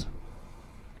choice.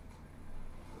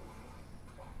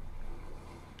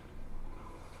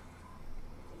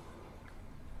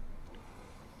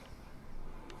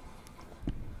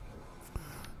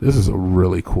 This is a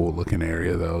really cool looking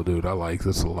area, though, dude. I like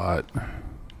this a lot.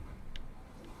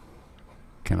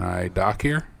 Can I dock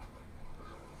here?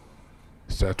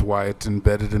 Is that why it's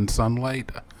embedded in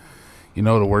sunlight? You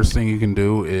know, the worst thing you can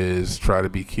do is try to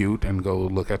be cute and go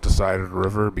look at the side of the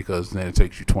river, because then it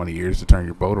takes you 20 years to turn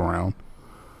your boat around.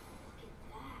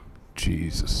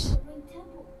 Jesus. Ring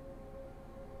temple.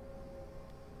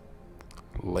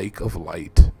 Lake of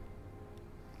Light.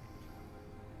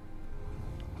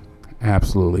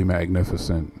 Absolutely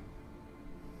magnificent.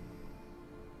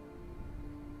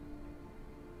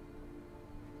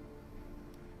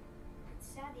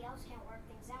 It's sad the elves can't work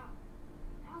things out.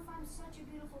 Alfheim's such a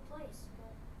beautiful place,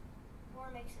 but war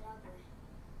makes it ugly.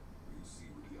 You see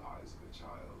with the eyes of a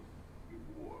child. In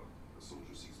war, a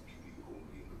soldier sees beauty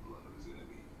only in the blood of his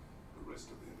enemy. The rest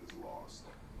of him is lost,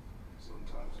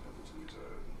 sometimes never to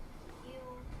return. You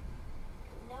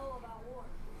know about war,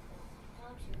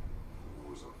 don't you?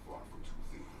 Wars are fought for two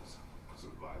things: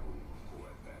 survival or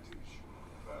advantage.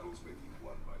 Battles may be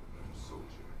won by the better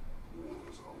soldier.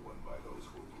 Wars are won by those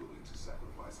who are willing to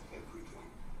sacrifice everything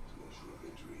to ensure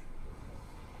victory.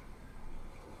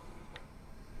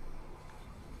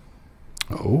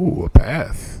 Oh, a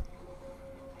path.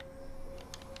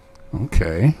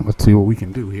 Okay, let's see what we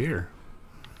can do here.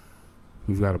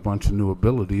 We've got a bunch of new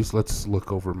abilities. Let's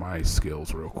look over my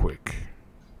skills real quick.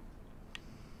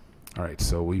 Alright,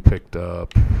 so we picked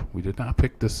up... We did not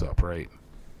pick this up, right?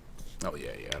 Oh,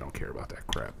 yeah, I don't care about that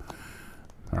crap.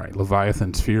 Alright,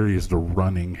 Leviathan's Fury is the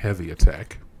running heavy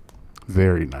attack.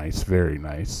 Very nice, very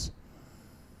nice.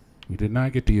 We did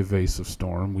not get the Evasive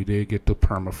Storm. We did get the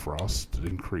Permafrost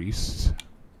increased.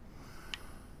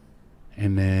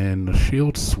 And then the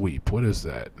Shield Sweep. What is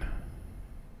that?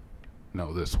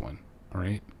 No, this one,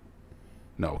 right?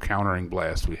 No, Countering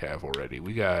Blast we have already.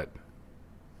 We got...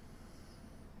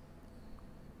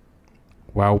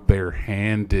 While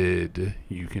barehanded,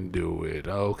 you can do it.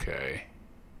 Okay.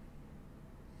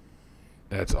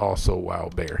 That's also while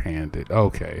barehanded.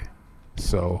 Okay.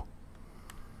 So...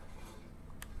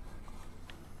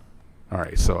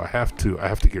 Alright, so I have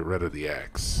to get rid of the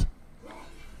axe.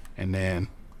 And then...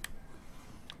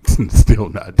 Still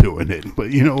not doing it,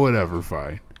 but you know, whatever,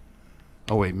 fine.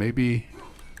 Oh wait, maybe...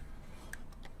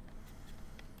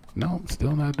 No,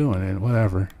 still not doing it,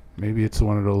 whatever. Maybe it's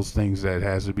one of those things that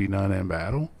has to be done in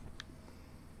battle.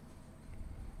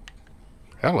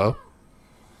 Hello.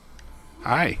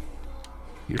 Hi.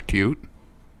 You're cute.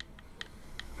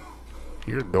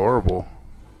 You're adorable.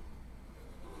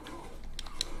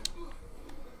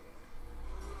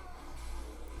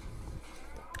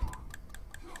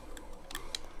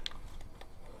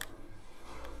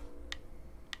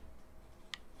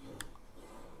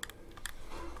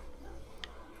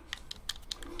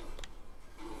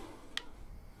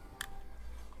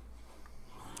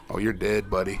 Oh, you're dead,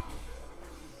 buddy.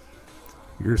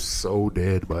 You're so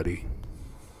dead, buddy.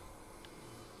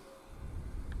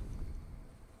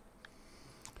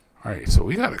 Alright, so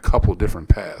we got a couple different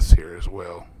paths here as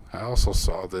well. I also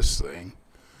saw this thing.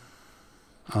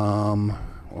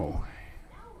 Oh.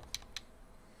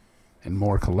 And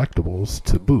more collectibles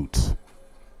to boot.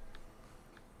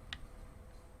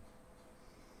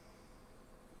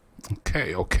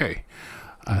 Okay.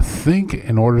 I think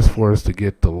in order for us to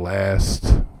get the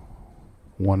last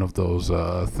one of those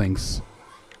things.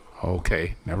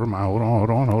 Okay, never mind.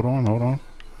 Hold on.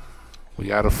 We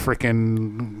got a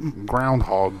freaking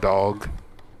groundhog dog.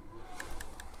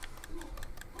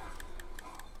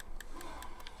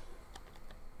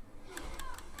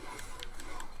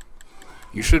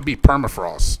 You should be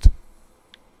permafrost.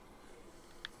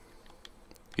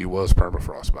 He was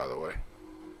permafrost, by the way.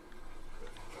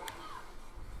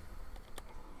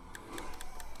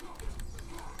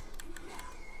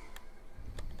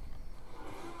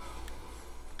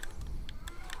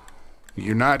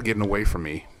 You're not getting away from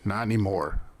me. Not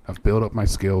anymore. I've built up my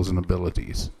skills and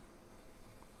abilities.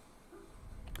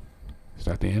 Is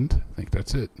that the end? I think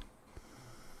that's it.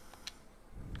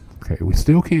 Okay, we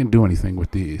still can't do anything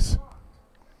with these.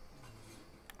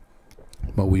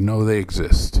 But we know they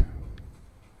exist.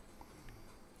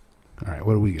 Alright,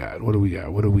 what do we got? What do we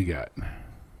got? What do we got?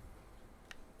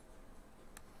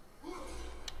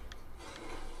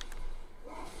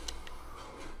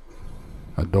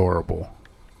 Adorable.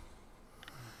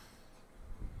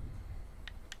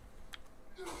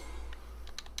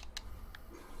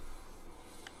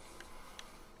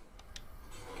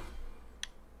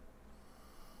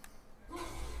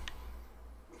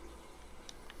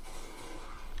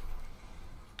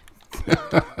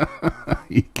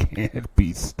 He can't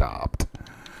be stopped.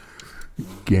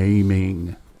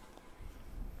 Gaming.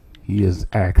 He is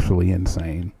actually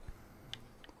insane.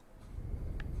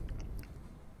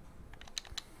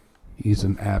 He's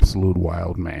an absolute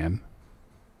wild man.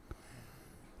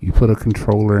 You put a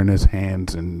controller in his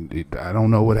hands and I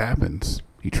don't know what happens.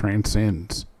 He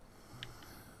transcends.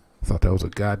 I thought that was a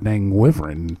goddamn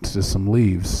wyvern. It's just some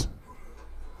leaves.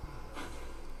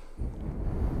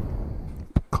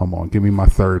 Come on, give me my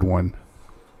third one.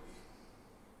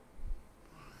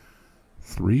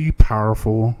 3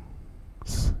 powerful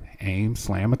aim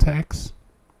slam attacks.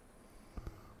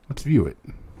 Let's view it.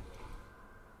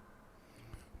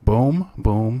 Boom,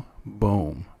 boom,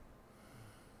 boom.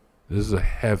 This is a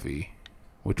heavy.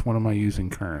 Which one am I using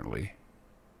currently?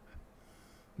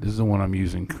 This is the one I'm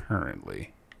using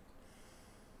currently.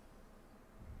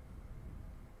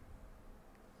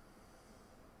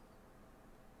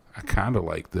 I kind of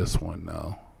like this one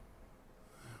though.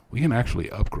 We can actually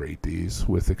upgrade these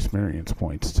with experience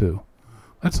points too.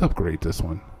 Let's upgrade this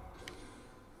one.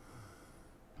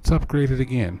 Let's upgrade it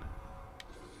again.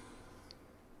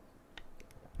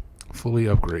 Fully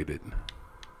upgraded.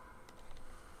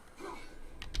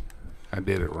 I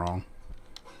did it wrong.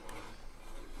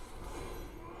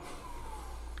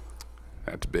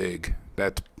 That's big.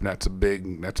 That's a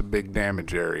big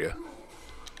damage area.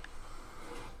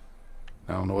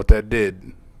 I don't know what that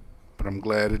did, but I'm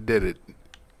glad it did it.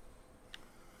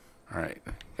 Alright,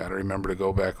 gotta remember to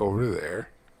go back over there.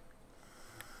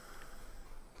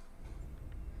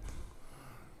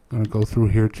 Gonna go through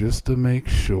here just to make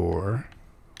sure.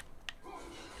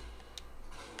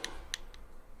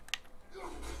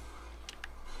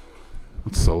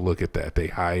 So look at that. They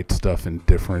hide stuff in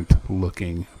different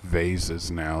looking vases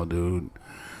now, dude.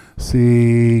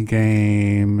 See,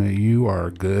 game, you are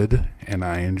good, and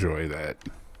I enjoy that.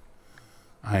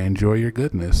 I enjoy your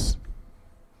goodness.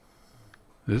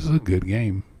 This is a good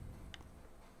game.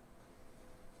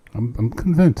 I'm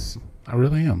convinced. I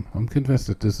really am. I'm convinced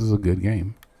that this is a good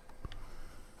game.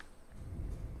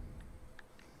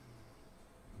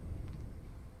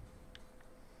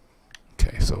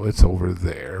 Okay, so it's over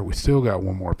there. We still got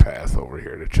one more path over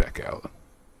here to check out.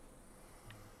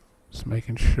 Just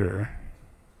making sure.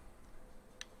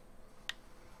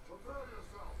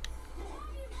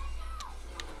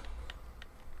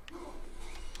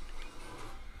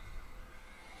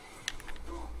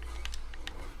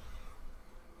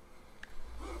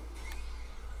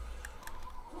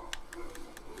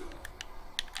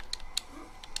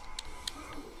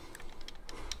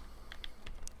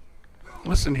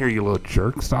 Listen here, you little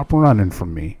jerk. Stop running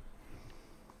from me.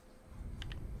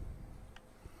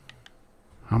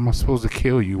 How am I supposed to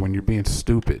kill you when you're being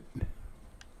stupid?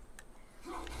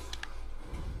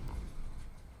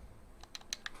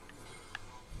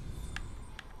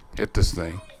 Hit this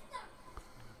thing.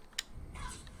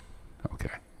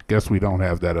 Okay. Guess we don't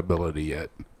have that ability yet.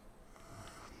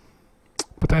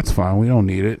 But that's fine. We don't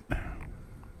need it.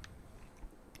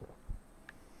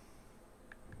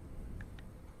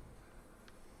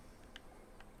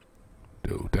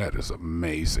 Dude, that is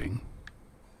amazing.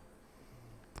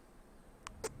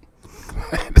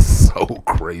 That is so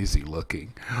crazy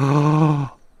looking.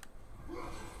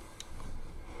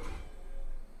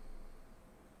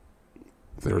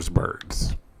 There's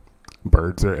birds.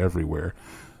 Birds are everywhere.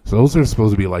 So those are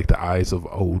supposed to be like the eyes of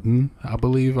Odin, I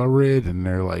believe I read, and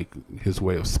they're like his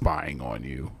way of spying on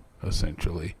you,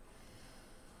 essentially.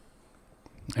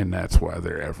 And that's why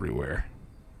they're everywhere.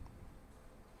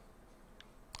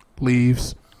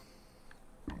 Leaves.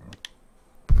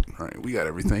 Alright, we got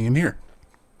everything in here.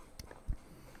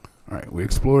 Alright, we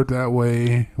explored that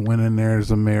way. Went in there, there's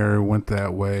a mirror, went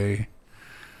that way.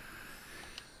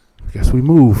 I guess we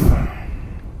move.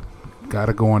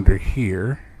 Gotta go under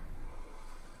here.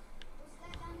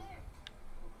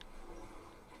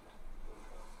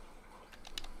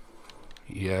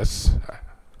 Yes.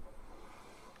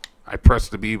 I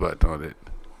pressed the B button on it.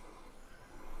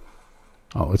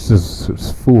 Oh,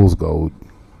 it's fool's gold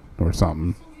or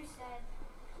something. Sindri said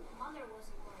Mother was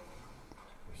a warrior.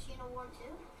 Was she in a war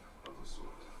too? Of a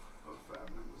sort. Her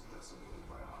family was decimated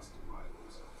by hostile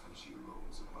rivals, and she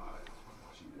alone survived.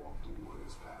 She walked the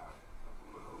warrior's path,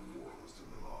 but her war was to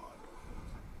live on,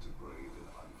 to brave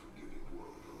an unforgiving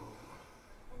world alone.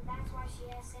 And that's why she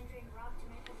asked Sindri and Rob to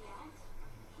make her the axe?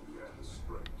 She had the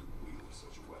strength to wield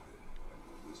such a weapon, and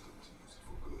the wisdom to use it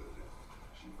for good.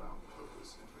 She found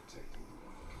purpose in protecting the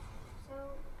weak.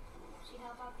 So, she'd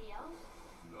help out the elves?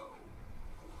 No.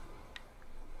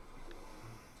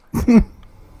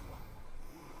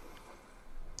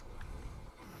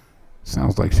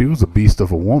 Sounds like she was a beast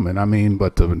of a woman. I mean,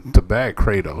 but to bag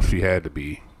Kratos, she had to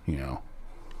be, you know,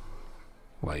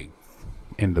 like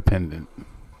independent.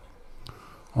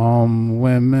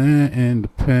 Women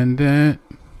independent.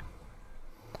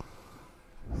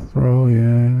 Throw your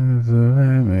hands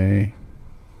at me.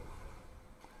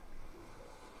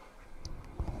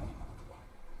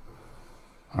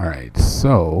 All right,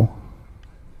 so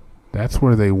that's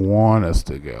where they want us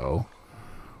to go.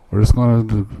 We're just going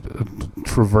to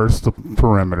traverse the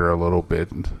perimeter a little bit,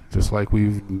 just like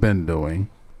we've been doing.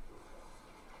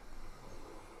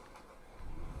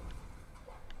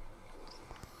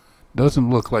 Doesn't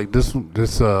look like this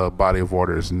body of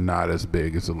water is not as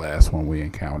big as the last one we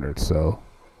encountered, so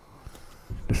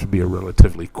this should be a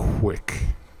relatively quick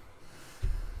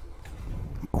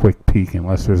peek,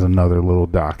 unless there's another little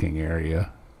docking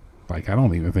area. Like, I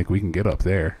don't even think we can get up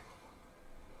there.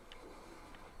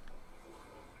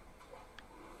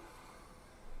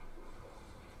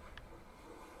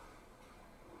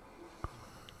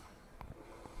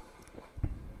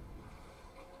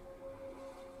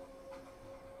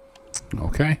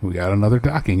 Okay, we got another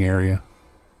docking area.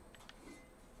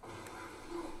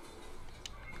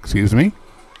 Excuse me?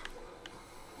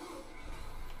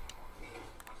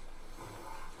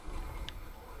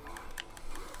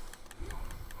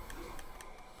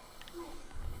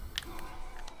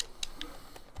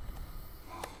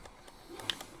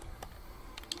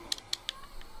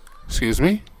 Excuse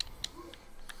me?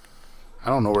 I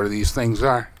don't know where these things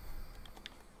are.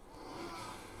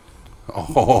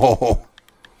 Oh,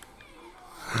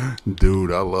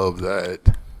 dude, I love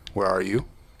that. Where are you?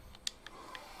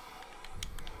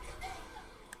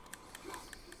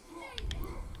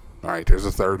 Alright, there's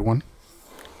a third one.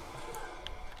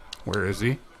 Where is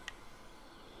he?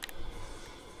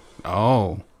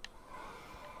 Oh.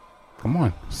 Come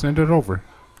on, send it over.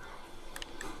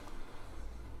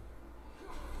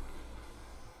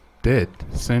 Dead.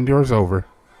 Send yours over.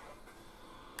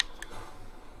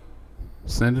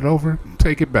 Send it over.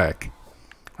 Take it back.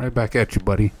 Right back at you,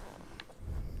 buddy.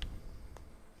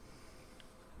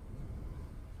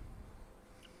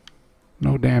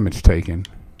 No damage taken.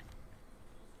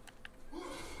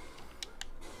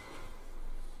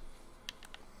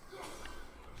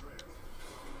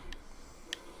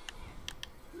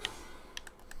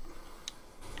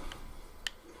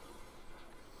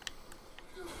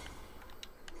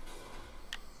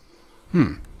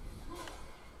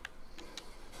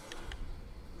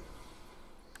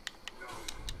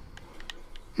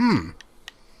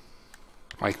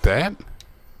 Like that?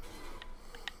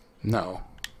 No.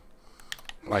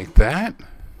 Like that?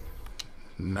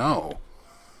 No.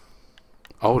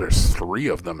 Oh, there's 3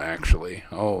 of them, actually.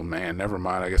 Oh, man, never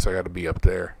mind. I guess I got to be up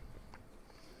there.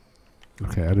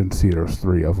 Okay, I didn't see there was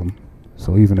 3 of them.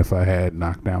 So even if I had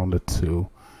knocked down the 2.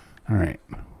 Alright,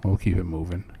 we'll keep it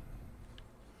moving.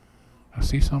 I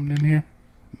see something in here?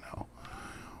 No.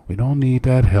 We don't need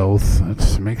that health.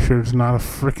 Let's make sure there's not a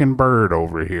freaking bird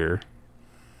over here.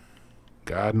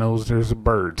 God knows there's a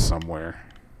bird somewhere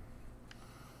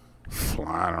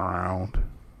flying around.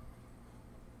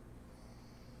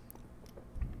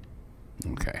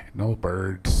 Okay, no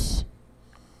birds.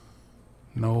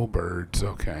 No birds,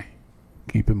 okay.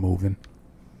 Keep it moving.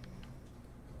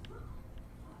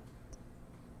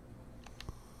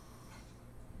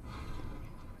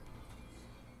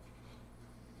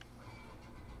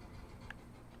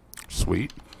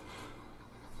 Sweet.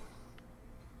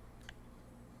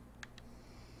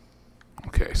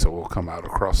 Okay, so we'll come out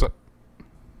across it.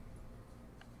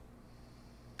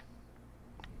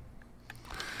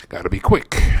 Gotta be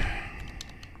quick.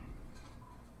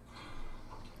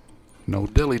 No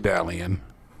dilly-dallying.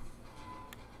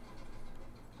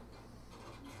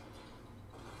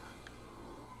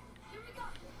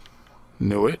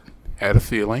 Knew it. Had a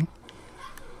feeling.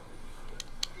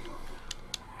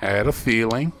 Had a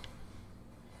feeling.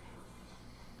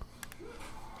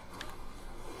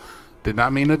 Did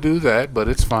not mean to do that, but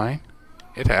it's fine.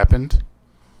 It happened.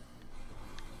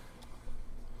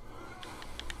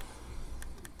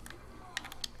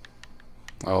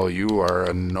 Oh, you are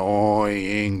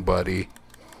annoying, buddy.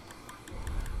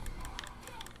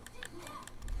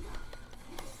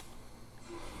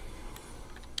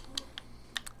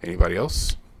 Anybody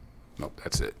else? Nope,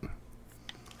 that's it.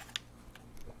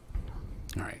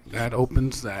 Alright, that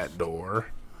opens that door.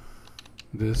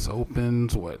 This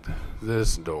opens what?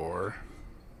 This door.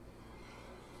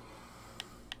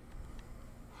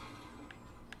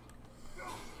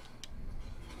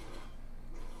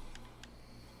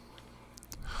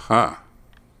 Huh.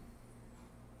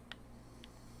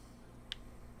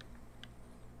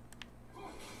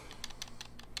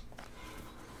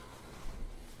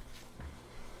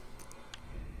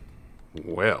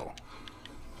 Well,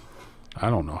 I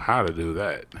don't know how to do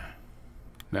that.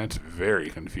 That's very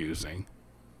confusing.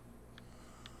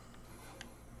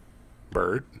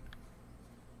 Bird?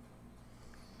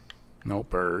 No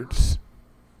birds.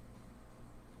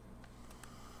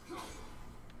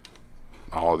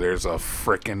 Oh, there's a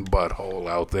frickin' butthole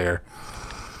out there.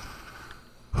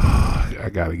 I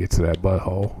gotta get to that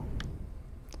butthole.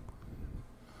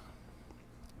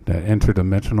 That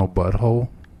interdimensional butthole.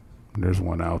 There's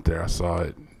one out there. I saw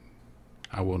it.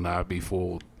 I will not be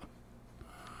fooled.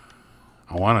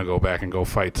 I want to go back and go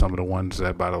fight some of the ones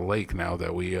that by the lake now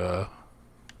that we're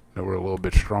a little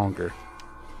bit stronger.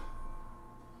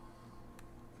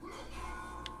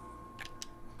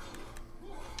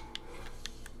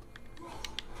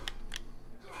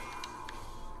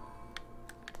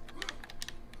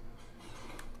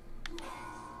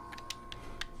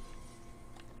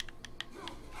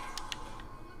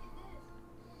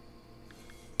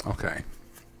 Okay.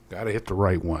 Gotta hit the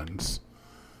right ones.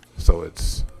 So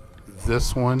it's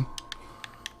this one,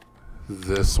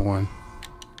 this one,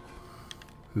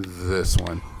 this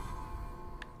one.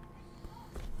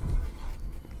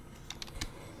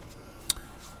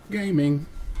 Gaming.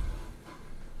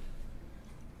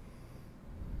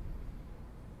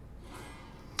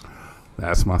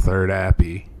 That's my third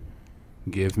appy.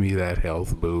 Give me that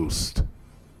health boost.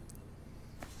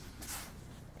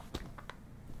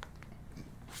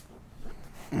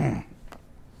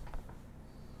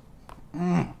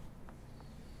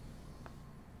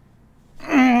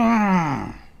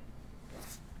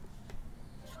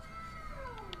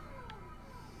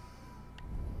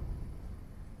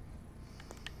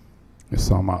 It's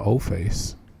on my O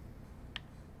face.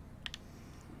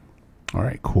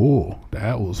 Alright, cool.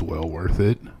 That was well worth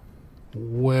it.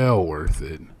 Well worth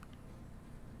it.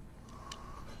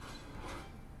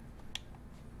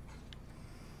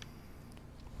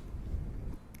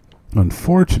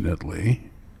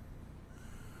 Unfortunately,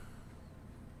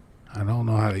 I don't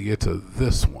know how to get to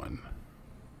this one.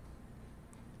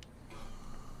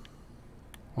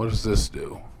 What does this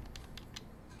do?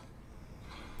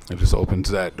 It just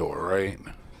opens that door, right?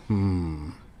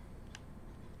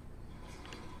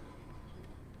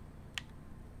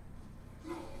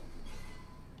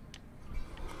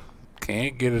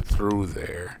 Can't get it through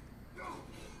there.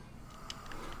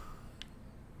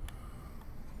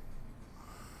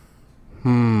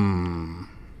 I'm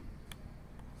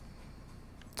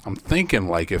thinking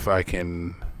like if I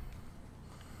can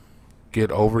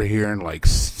get over here and like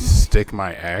stick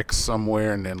my axe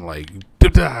somewhere and then like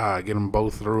get them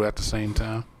both through at the same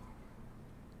time.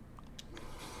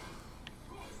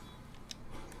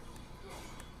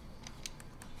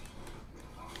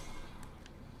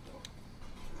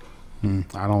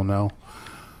 I don't know.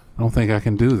 I don't think I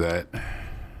can do that.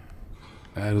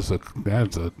 That's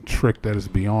a trick that is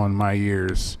beyond my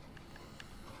years.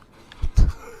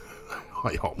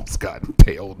 I almost got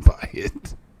impaled by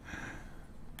it.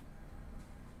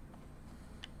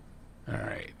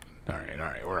 Alright.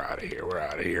 We're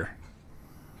out of here.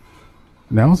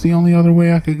 That was the only other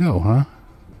way I could go, huh?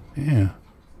 Yeah.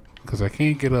 Because I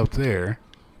can't get up there.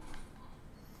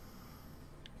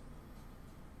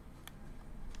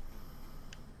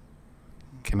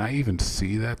 Can I even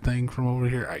see that thing from over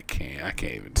here? I can't. I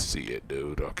can't even see it,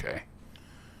 dude. Okay.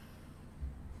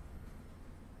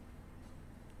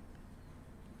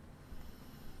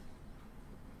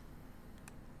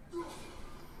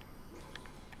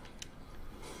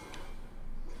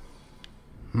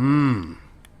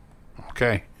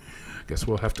 Okay. Guess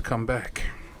we'll have to come back.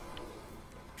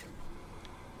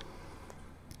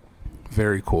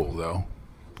 Very cool, though.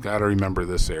 Gotta remember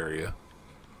this area.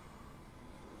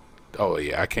 Oh,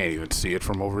 yeah, I can't even see it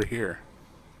from over here.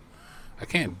 I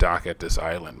can't dock at this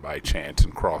island by chance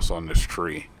and cross on this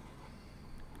tree.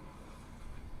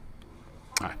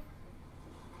 Hi.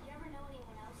 You ever know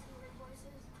anyone else who heard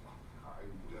voices? I'm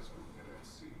desperate men at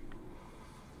sea who,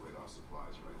 when our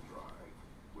supplies ran dry,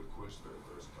 would quench their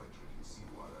thirst by drinking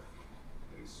seawater.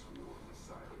 They swore in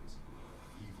silence.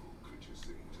 Evil creatures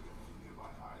sing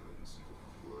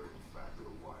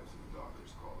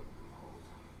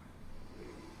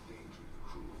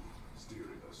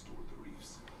stored the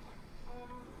reefs.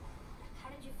 How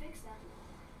did you fix them?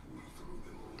 We threw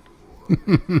them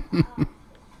overboard.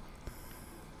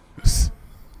 Good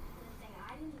thing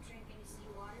I didn't drink any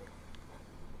seawater.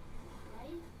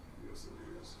 Right? Yes, it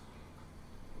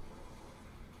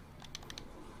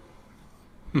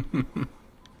is.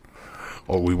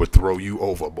 Or we would throw you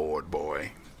overboard,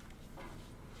 boy.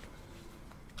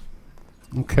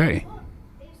 Okay. Look,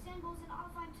 they have sandboats in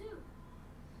Alpine too.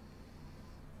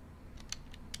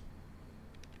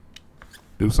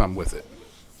 Do something with it.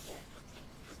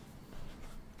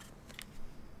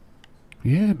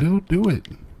 Yeah, dude, do it.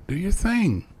 Do your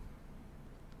thing.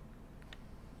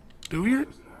 Do your...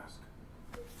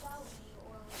 Without me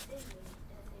or within me,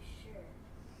 death is sure.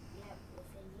 Yet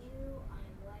within you, I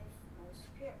am life most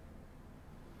pure.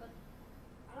 But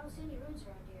I don't see any runes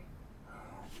around here.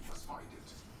 We must find it.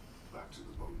 Back to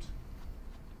the boat.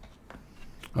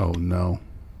 Oh, no.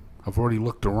 I've already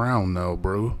looked around, though,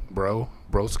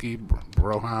 broski,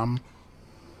 broham,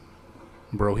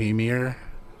 brohemir.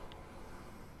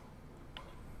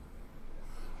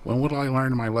 When will I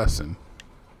learn my lesson?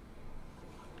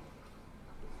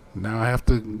 Now I have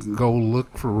to go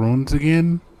look for runes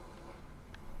again?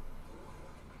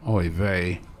 Oy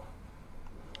vey.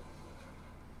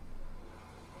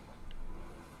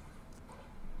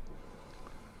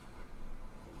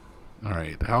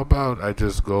 Alright, how about I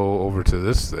just go over to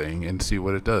this thing and see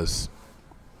what it does?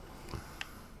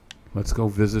 Let's go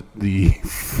visit the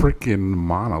frickin'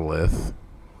 monolith.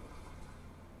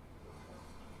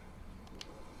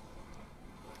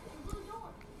 The blue door.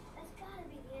 That's gotta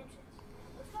be the entrance.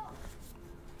 Let's go.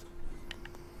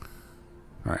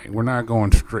 Alright, we're not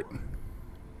going straight. What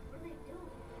are they doing?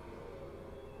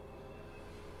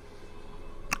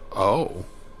 Oh.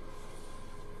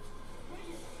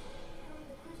 Bridges. Filling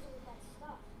the crystal with that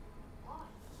stuff. Why?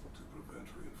 To prevent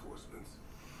reinforcements.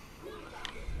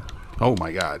 Oh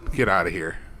my god, get out of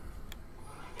here.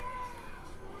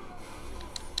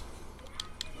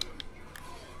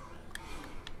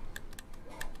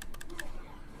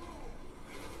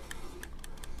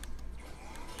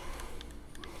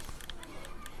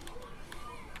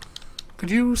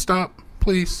 Could you stop,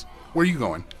 please? Where are you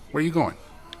going? Where are you going?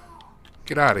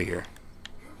 Get out of here.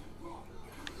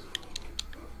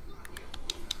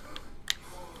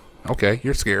 Okay,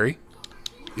 you're scary.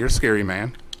 You're a scary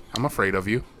man. I'm afraid of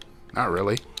you. Not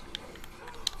really.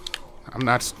 I'm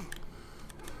not...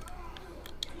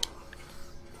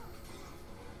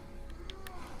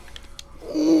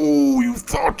 Ooh, you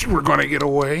thought you were gonna get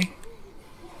away.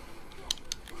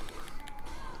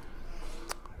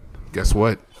 Guess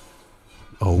what?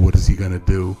 Oh, what is he gonna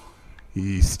do?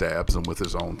 He stabs him with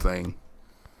his own thing.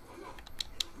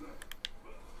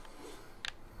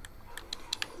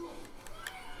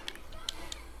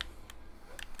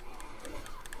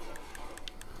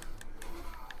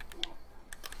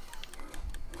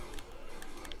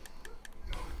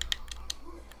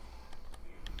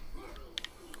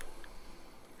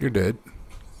 You're dead.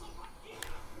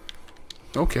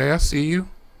 Okay, I see you.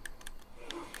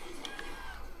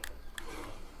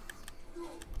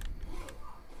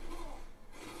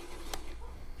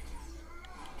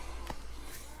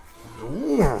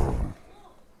 Ooh.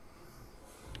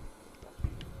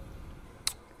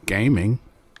 Gaming.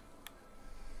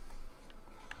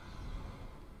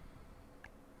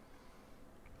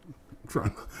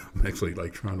 I'm actually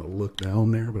like trying to look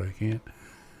down there, but I can't.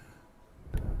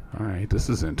 Alright, this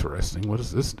is interesting. What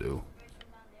does this do?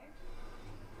 Okay,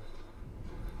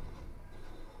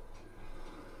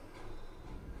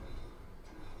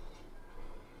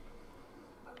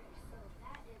 so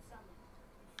that is something.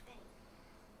 I think.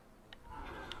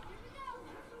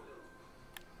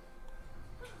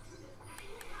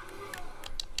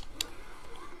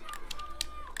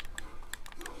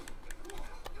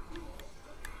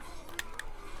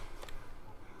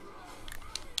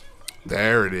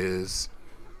 There it is.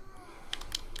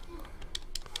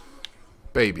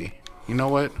 Baby, you know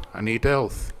what? I need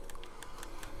health.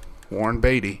 Warren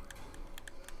Beatty.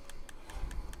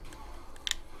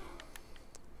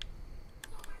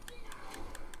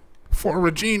 For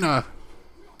Regina.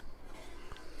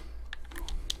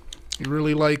 He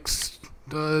really likes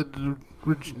I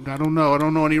don't know. I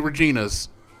don't know any Reginas.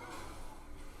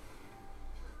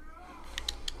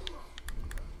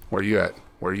 Where you at?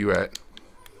 Where you at?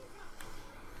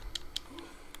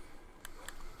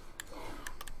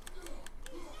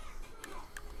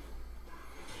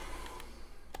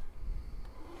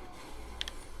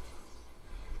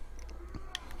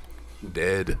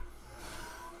 Dead.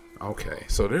 Okay,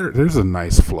 so there's a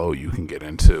nice flow you can get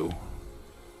into.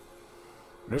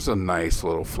 There's a nice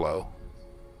little flow.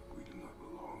 We do not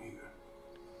belong here.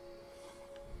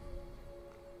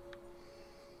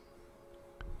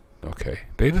 Okay.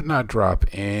 They did not drop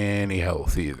any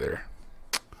health either.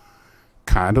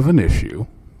 Kind of an issue.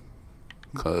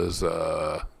 Because,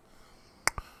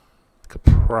 could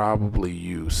probably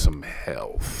use some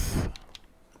health.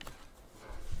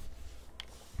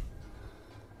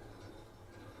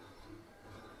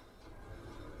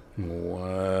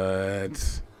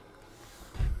 What?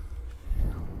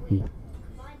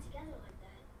 Combined together like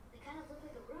that, they kind of look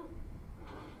like a room.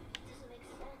 It doesn't make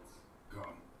sense.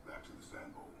 Come, back to the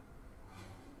sand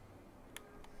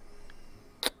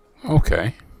bowl.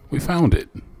 Okay. We found it.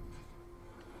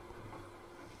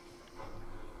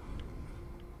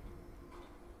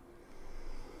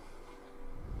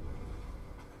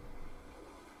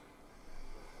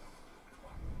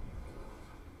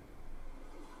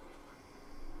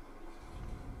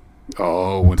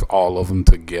 Oh, with all of them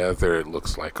together, it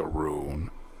looks like a rune.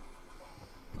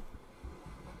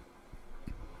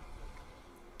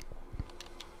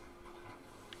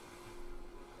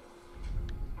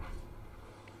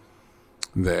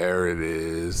 There it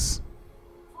is.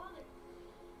 Father,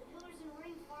 the pillars and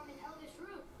ring form an elvish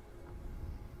root.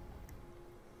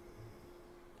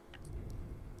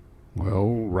 Well,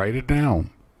 write it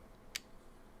down.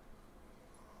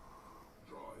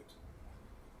 Draw it.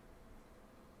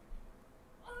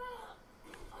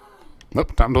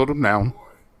 Nope, time to load them down.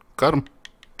 Cut them.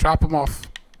 Chop them off.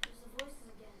 There's the voices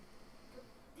again. But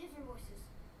different voices.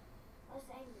 Less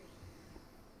angry.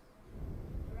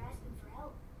 They're asking for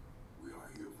help. We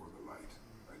are here for the light.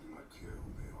 I do not care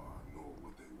who they are, nor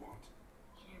what they want.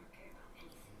 You never care about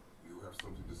anything. You have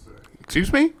something to say?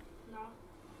 Excuse me? No.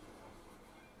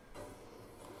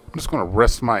 I'm just going to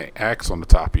rest my axe on the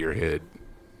top of your head.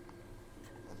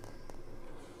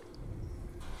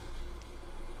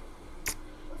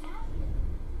 What's happening?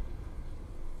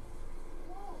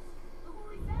 Whoa, look what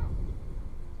we found.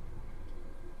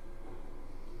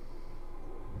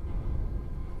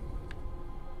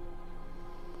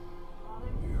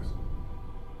 Father, Yes.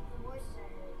 the voices I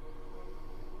heard.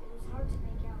 It was hard to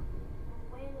make out.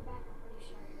 Way in the back, I'm pretty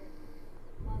sure I heard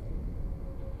Mother.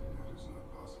 That is not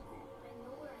possible. I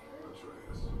know what I heard.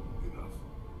 Atreus, enough.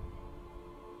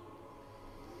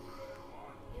 It was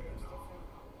different.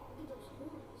 Look at those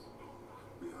horns.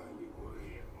 Behind me,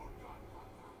 boy.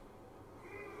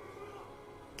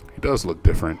 He does look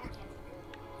different.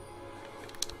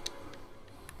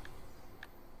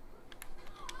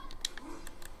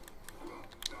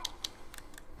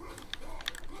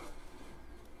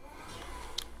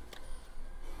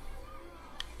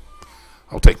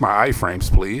 I'll take my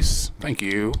iframes, please. Thank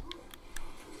you.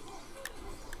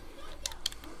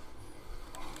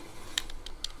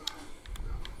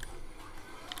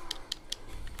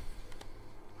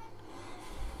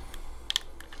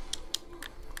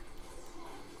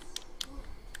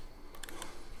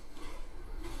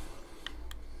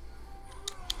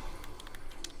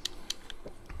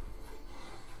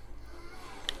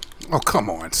 Oh, come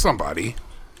on, somebody.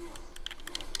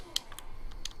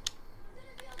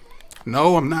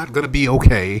 No, I'm not going to be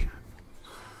okay.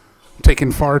 I'm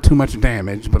taking far too much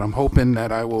damage, but I'm hoping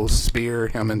that I will spear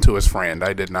him into his friend.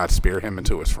 I did not spear him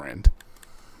into his friend.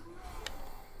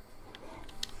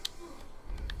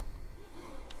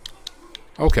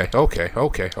 Okay.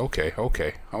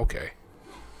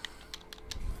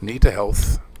 Need the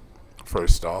health,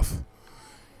 first off.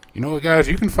 You know what, guys?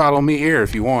 You can follow me here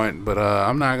if you want, but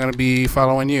I'm not going to be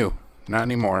following you. Not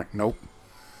anymore. Nope.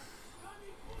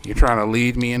 You're trying to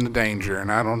lead me into danger,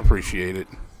 and I don't appreciate it.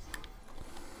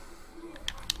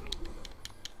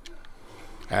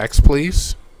 Axe,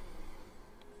 please.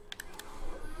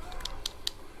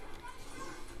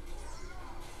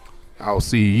 I'll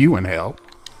see you in hell.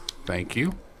 Thank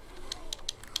you.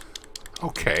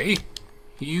 Okay.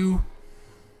 You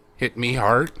hit me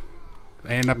hard,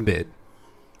 and I'm dead.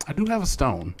 I do have a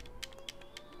stone.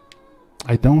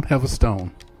 I don't have a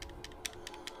stone.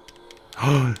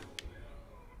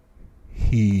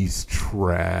 He's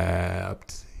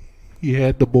trapped. He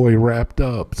had the boy wrapped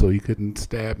up so he couldn't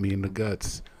stab me in the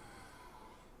guts.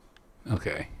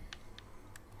 Okay.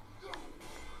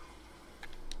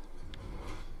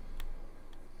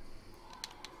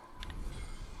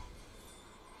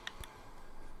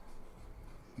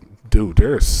 Dude,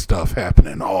 there's stuff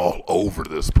happening all over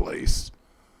this place.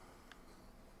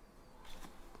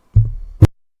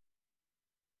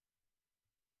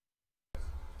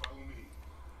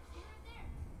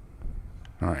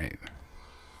 Alright.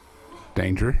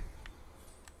 Danger.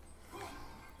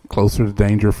 Closer to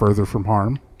danger, further from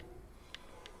harm.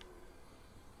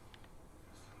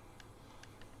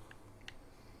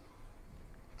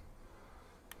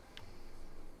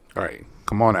 Alright,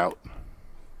 come on out.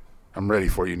 I'm ready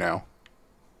for you now.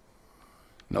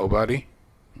 Nobody?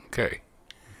 Okay.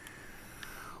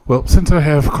 Well, since I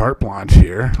have carte blanche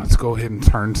here, let's go ahead and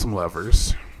turn some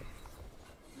levers.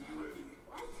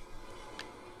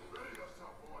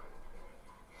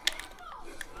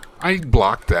 I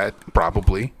blocked that,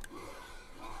 probably.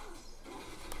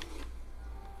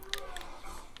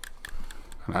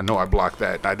 And I know I blocked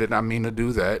that. I did not mean to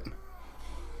do that.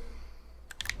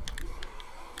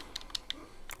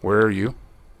 Where are you?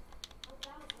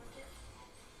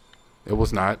 It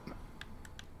was not.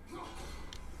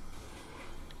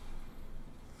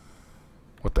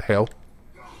 What the hell?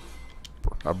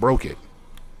 I broke it.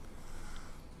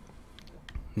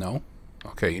 No?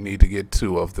 Okay, you need to get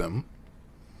 2 of them.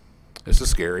 This is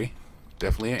scary.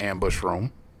 Definitely an ambush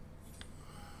room.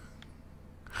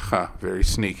 Huh, very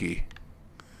sneaky.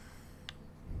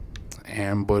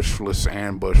 Ambushless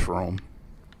ambush room.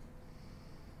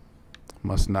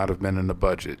 Must not have been in the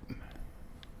budget.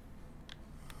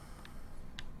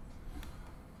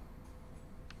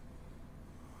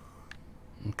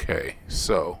 Okay,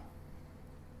 so.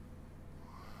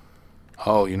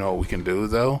 Oh, you know what we can do,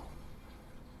 though?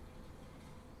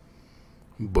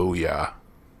 Booyah.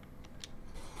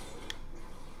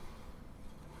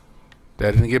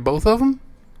 That didn't get both of them?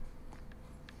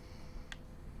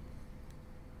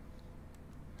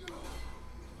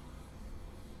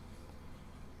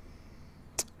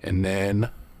 And then,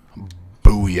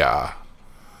 booyah.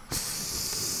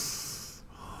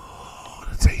 Oh,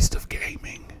 the taste of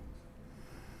gaming.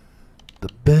 The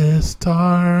best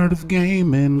part of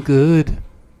gaming, good.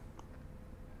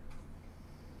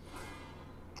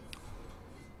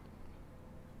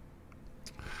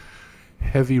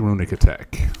 Heavy runic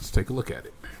attack. Let's take a look at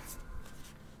it.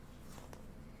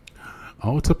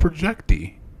 Oh, it's a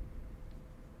projectile.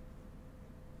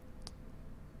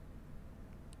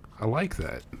 I like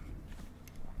that.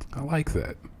 I like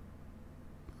that.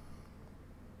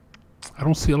 I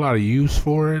don't see a lot of use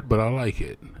for it, but I like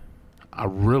it. I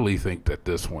really think that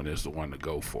this one is the one to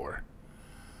go for.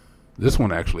 This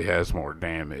one actually has more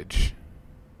damage.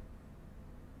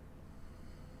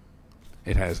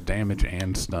 It has damage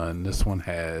and stun. This one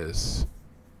has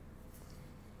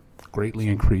greatly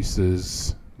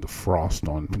increases the frost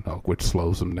on, which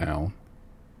slows them down.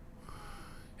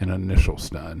 An initial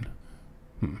stun.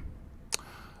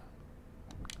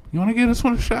 You want to give this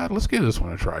one a shot? Let's give this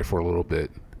one a try for a little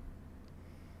bit.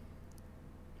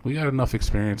 We got enough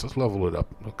experience. Let's level it up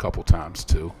a couple times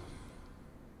too.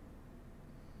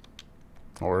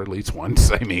 Or at least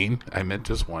once, I meant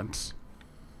just once.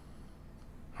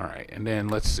 Alright, and then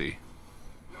let's see.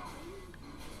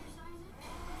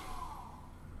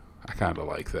 I kind of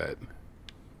like that.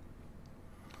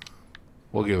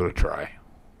 We'll give it a try.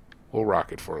 We'll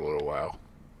rock it for a little while.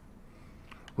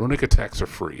 Runic attacks are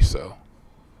free, so.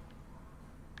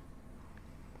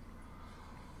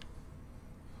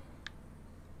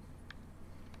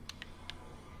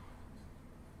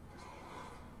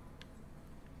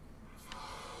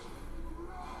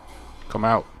 Come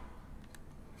out.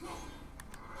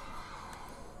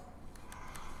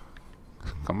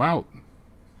 Come out.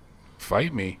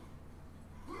 Fight me.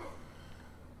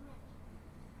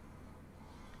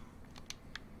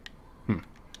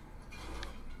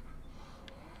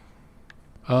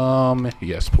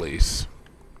 Yes, please.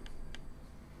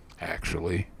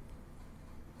 Actually.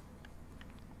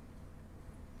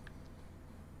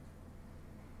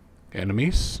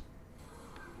 Enemies?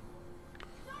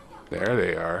 There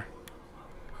they are.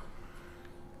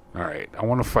 Alright, I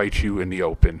want to fight you in the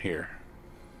open here.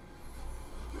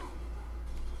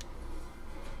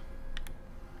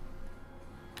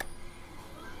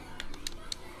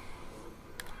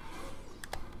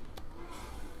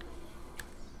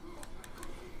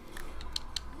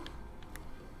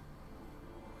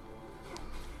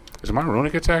 Is my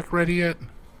runic attack ready yet?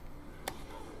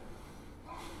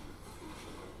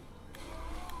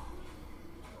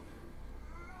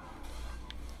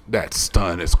 That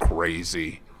stun is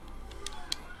crazy.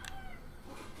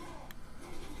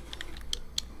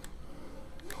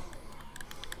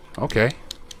 Okay.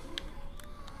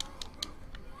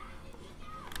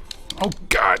 Oh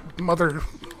God, mother.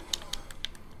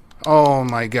 Oh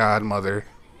my God, mother.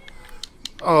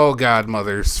 Oh God,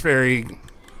 mother. It's very...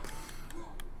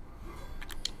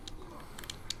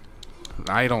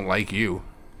 I don't like you.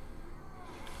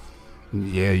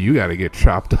 Yeah, you gotta get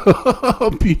chopped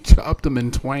up. You chopped them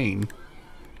in twain.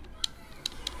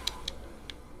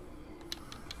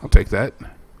 I'll take that.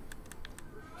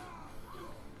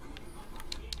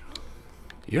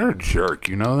 You're a jerk,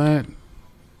 you know that?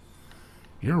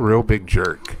 You're a real big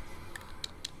jerk.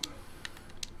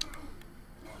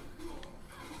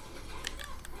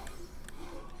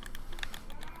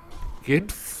 Get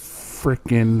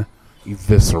frickin'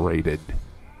 eviscerated.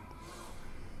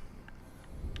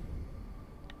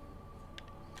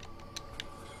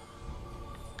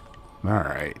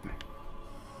 Alright.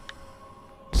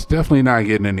 It's definitely not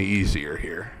getting any easier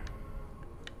here.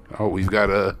 Oh, we've got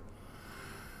a...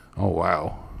 Oh,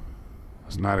 wow. I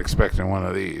was not expecting one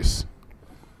of these.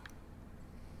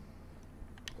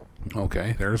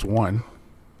 Okay, there's one.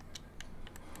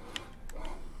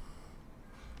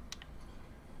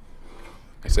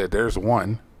 I said there's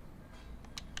one.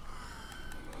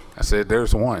 I said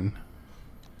there's one.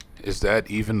 Is that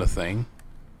even a thing?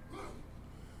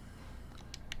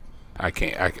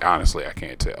 Honestly, I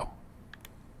can't tell.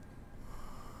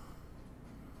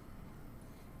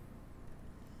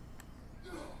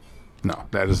 No,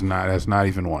 that's not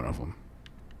even one of them.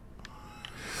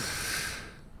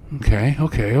 Okay.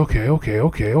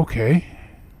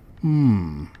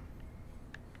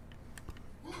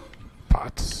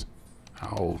 Pots.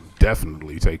 I'll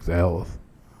definitely take the health.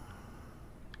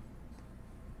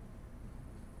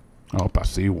 Oh, I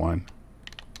see one.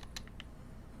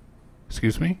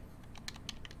 Excuse me?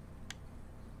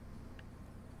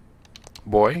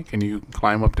 Boy, can you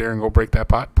climb up there and go break that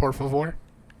pot, por favor?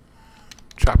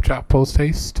 Chop chop post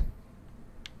haste.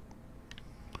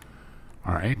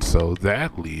 Alright, so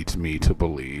that leads me to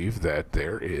believe that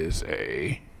there is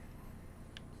a...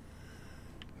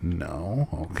 No,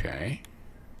 okay.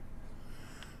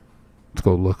 Let's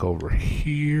go look over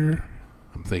here.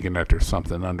 I'm thinking that there's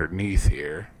something underneath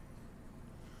here.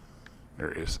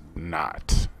 There is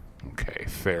not. Okay,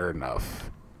 fair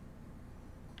enough.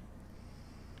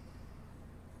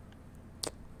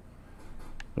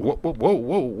 Whoa,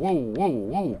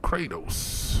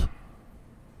 Kratos.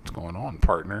 What's going on,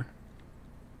 partner?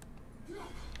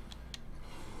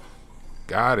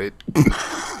 Got it.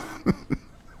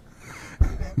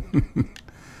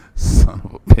 Son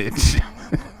of a bitch.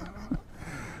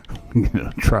 You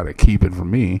know, try to keep it from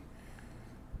me.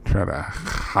 Try to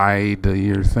hide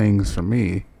your things from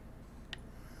me.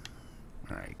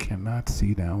 Alright, cannot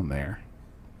see down there.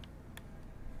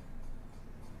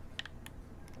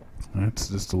 That's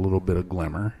just a little bit of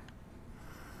glimmer.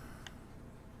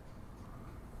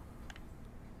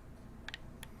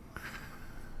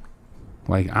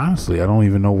 Like, honestly, I don't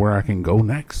even know where I can go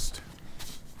next.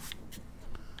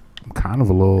 I'm kind of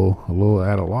a little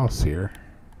at a loss here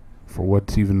for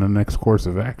what's even the next course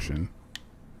of action.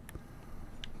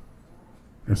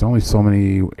 There's only so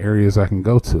many areas I can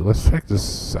go to. Let's check this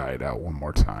side out one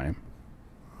more time.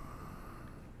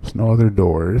 There's no other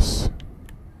doors.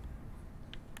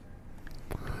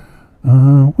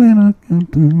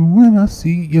 When I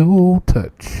see your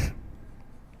touch,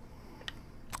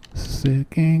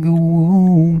 sick and go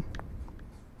on.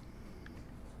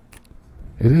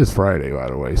 It is Friday, by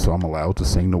the way, so I'm allowed to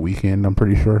sing The Weekend, I'm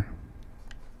pretty sure.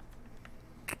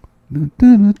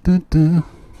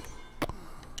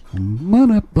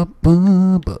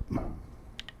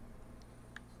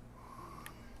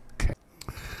 Okay.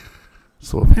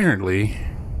 So apparently,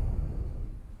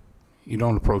 you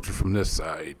don't approach it from this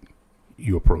side.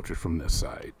 You approach it from this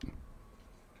side.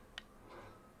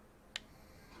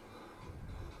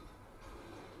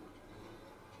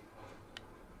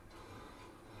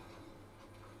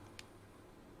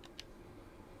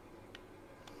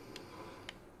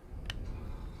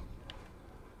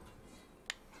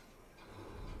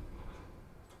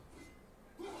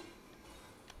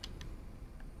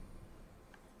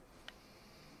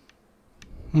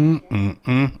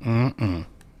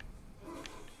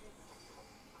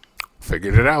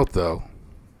 Figured it out though.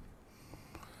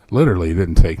 Literally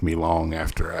didn't take me long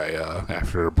after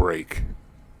after a break.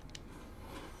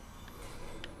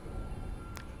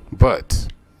 But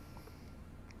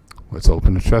let's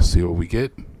open the chest, see what we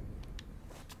get.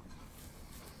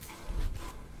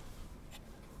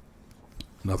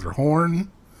 Another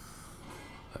horn.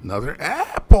 Another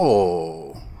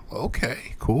apple.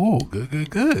 Okay, cool.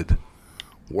 Good.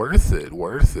 Worth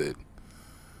it.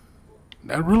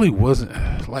 That really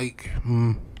wasn't like,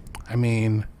 I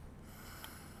mean,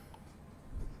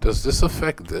 does this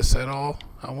affect this at all?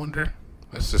 I wonder.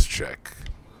 Let's just check.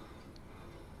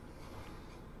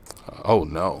 Oh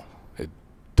no, it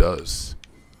does.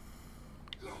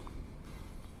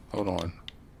 Hold on.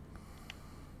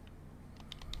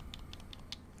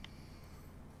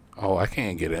 Oh, I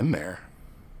can't get in there.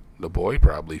 The boy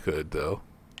probably could though.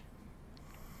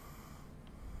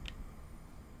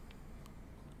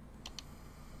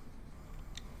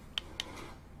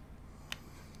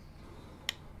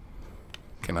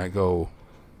 Can I go?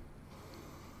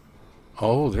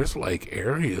 Oh, there's like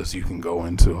areas you can go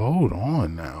into. Hold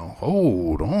on now.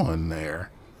 Hold on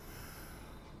there.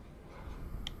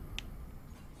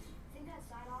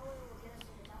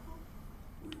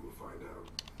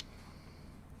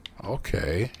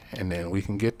 Okay, and then we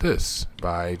can get this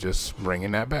by just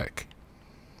bringing that back.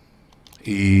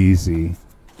 Easy.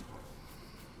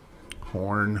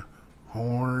 Horn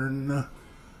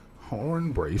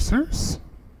bracers.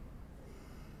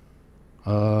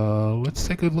 Let's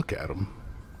take a look at them.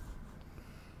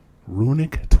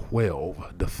 Runic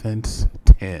 12, defense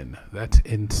 10. That's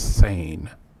insane.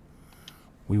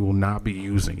 We will not be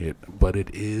using it, but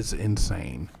it is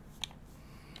insane.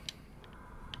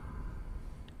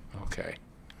 Okay,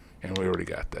 and we already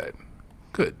got that.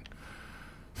 Good.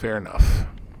 Fair enough.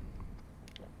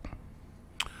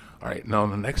 Alright, now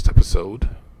in the next episode,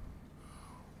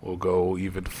 we'll go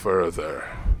even further.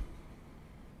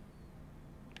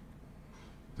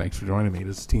 Thanks for joining me.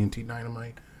 This is TNT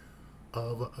Dinomight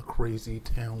of a Crazy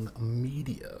Town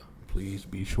Media. Please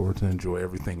be sure to enjoy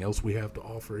everything else we have to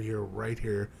offer here, right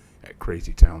here at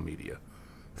Crazy Town Media.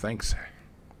 Thanks.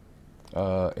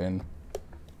 And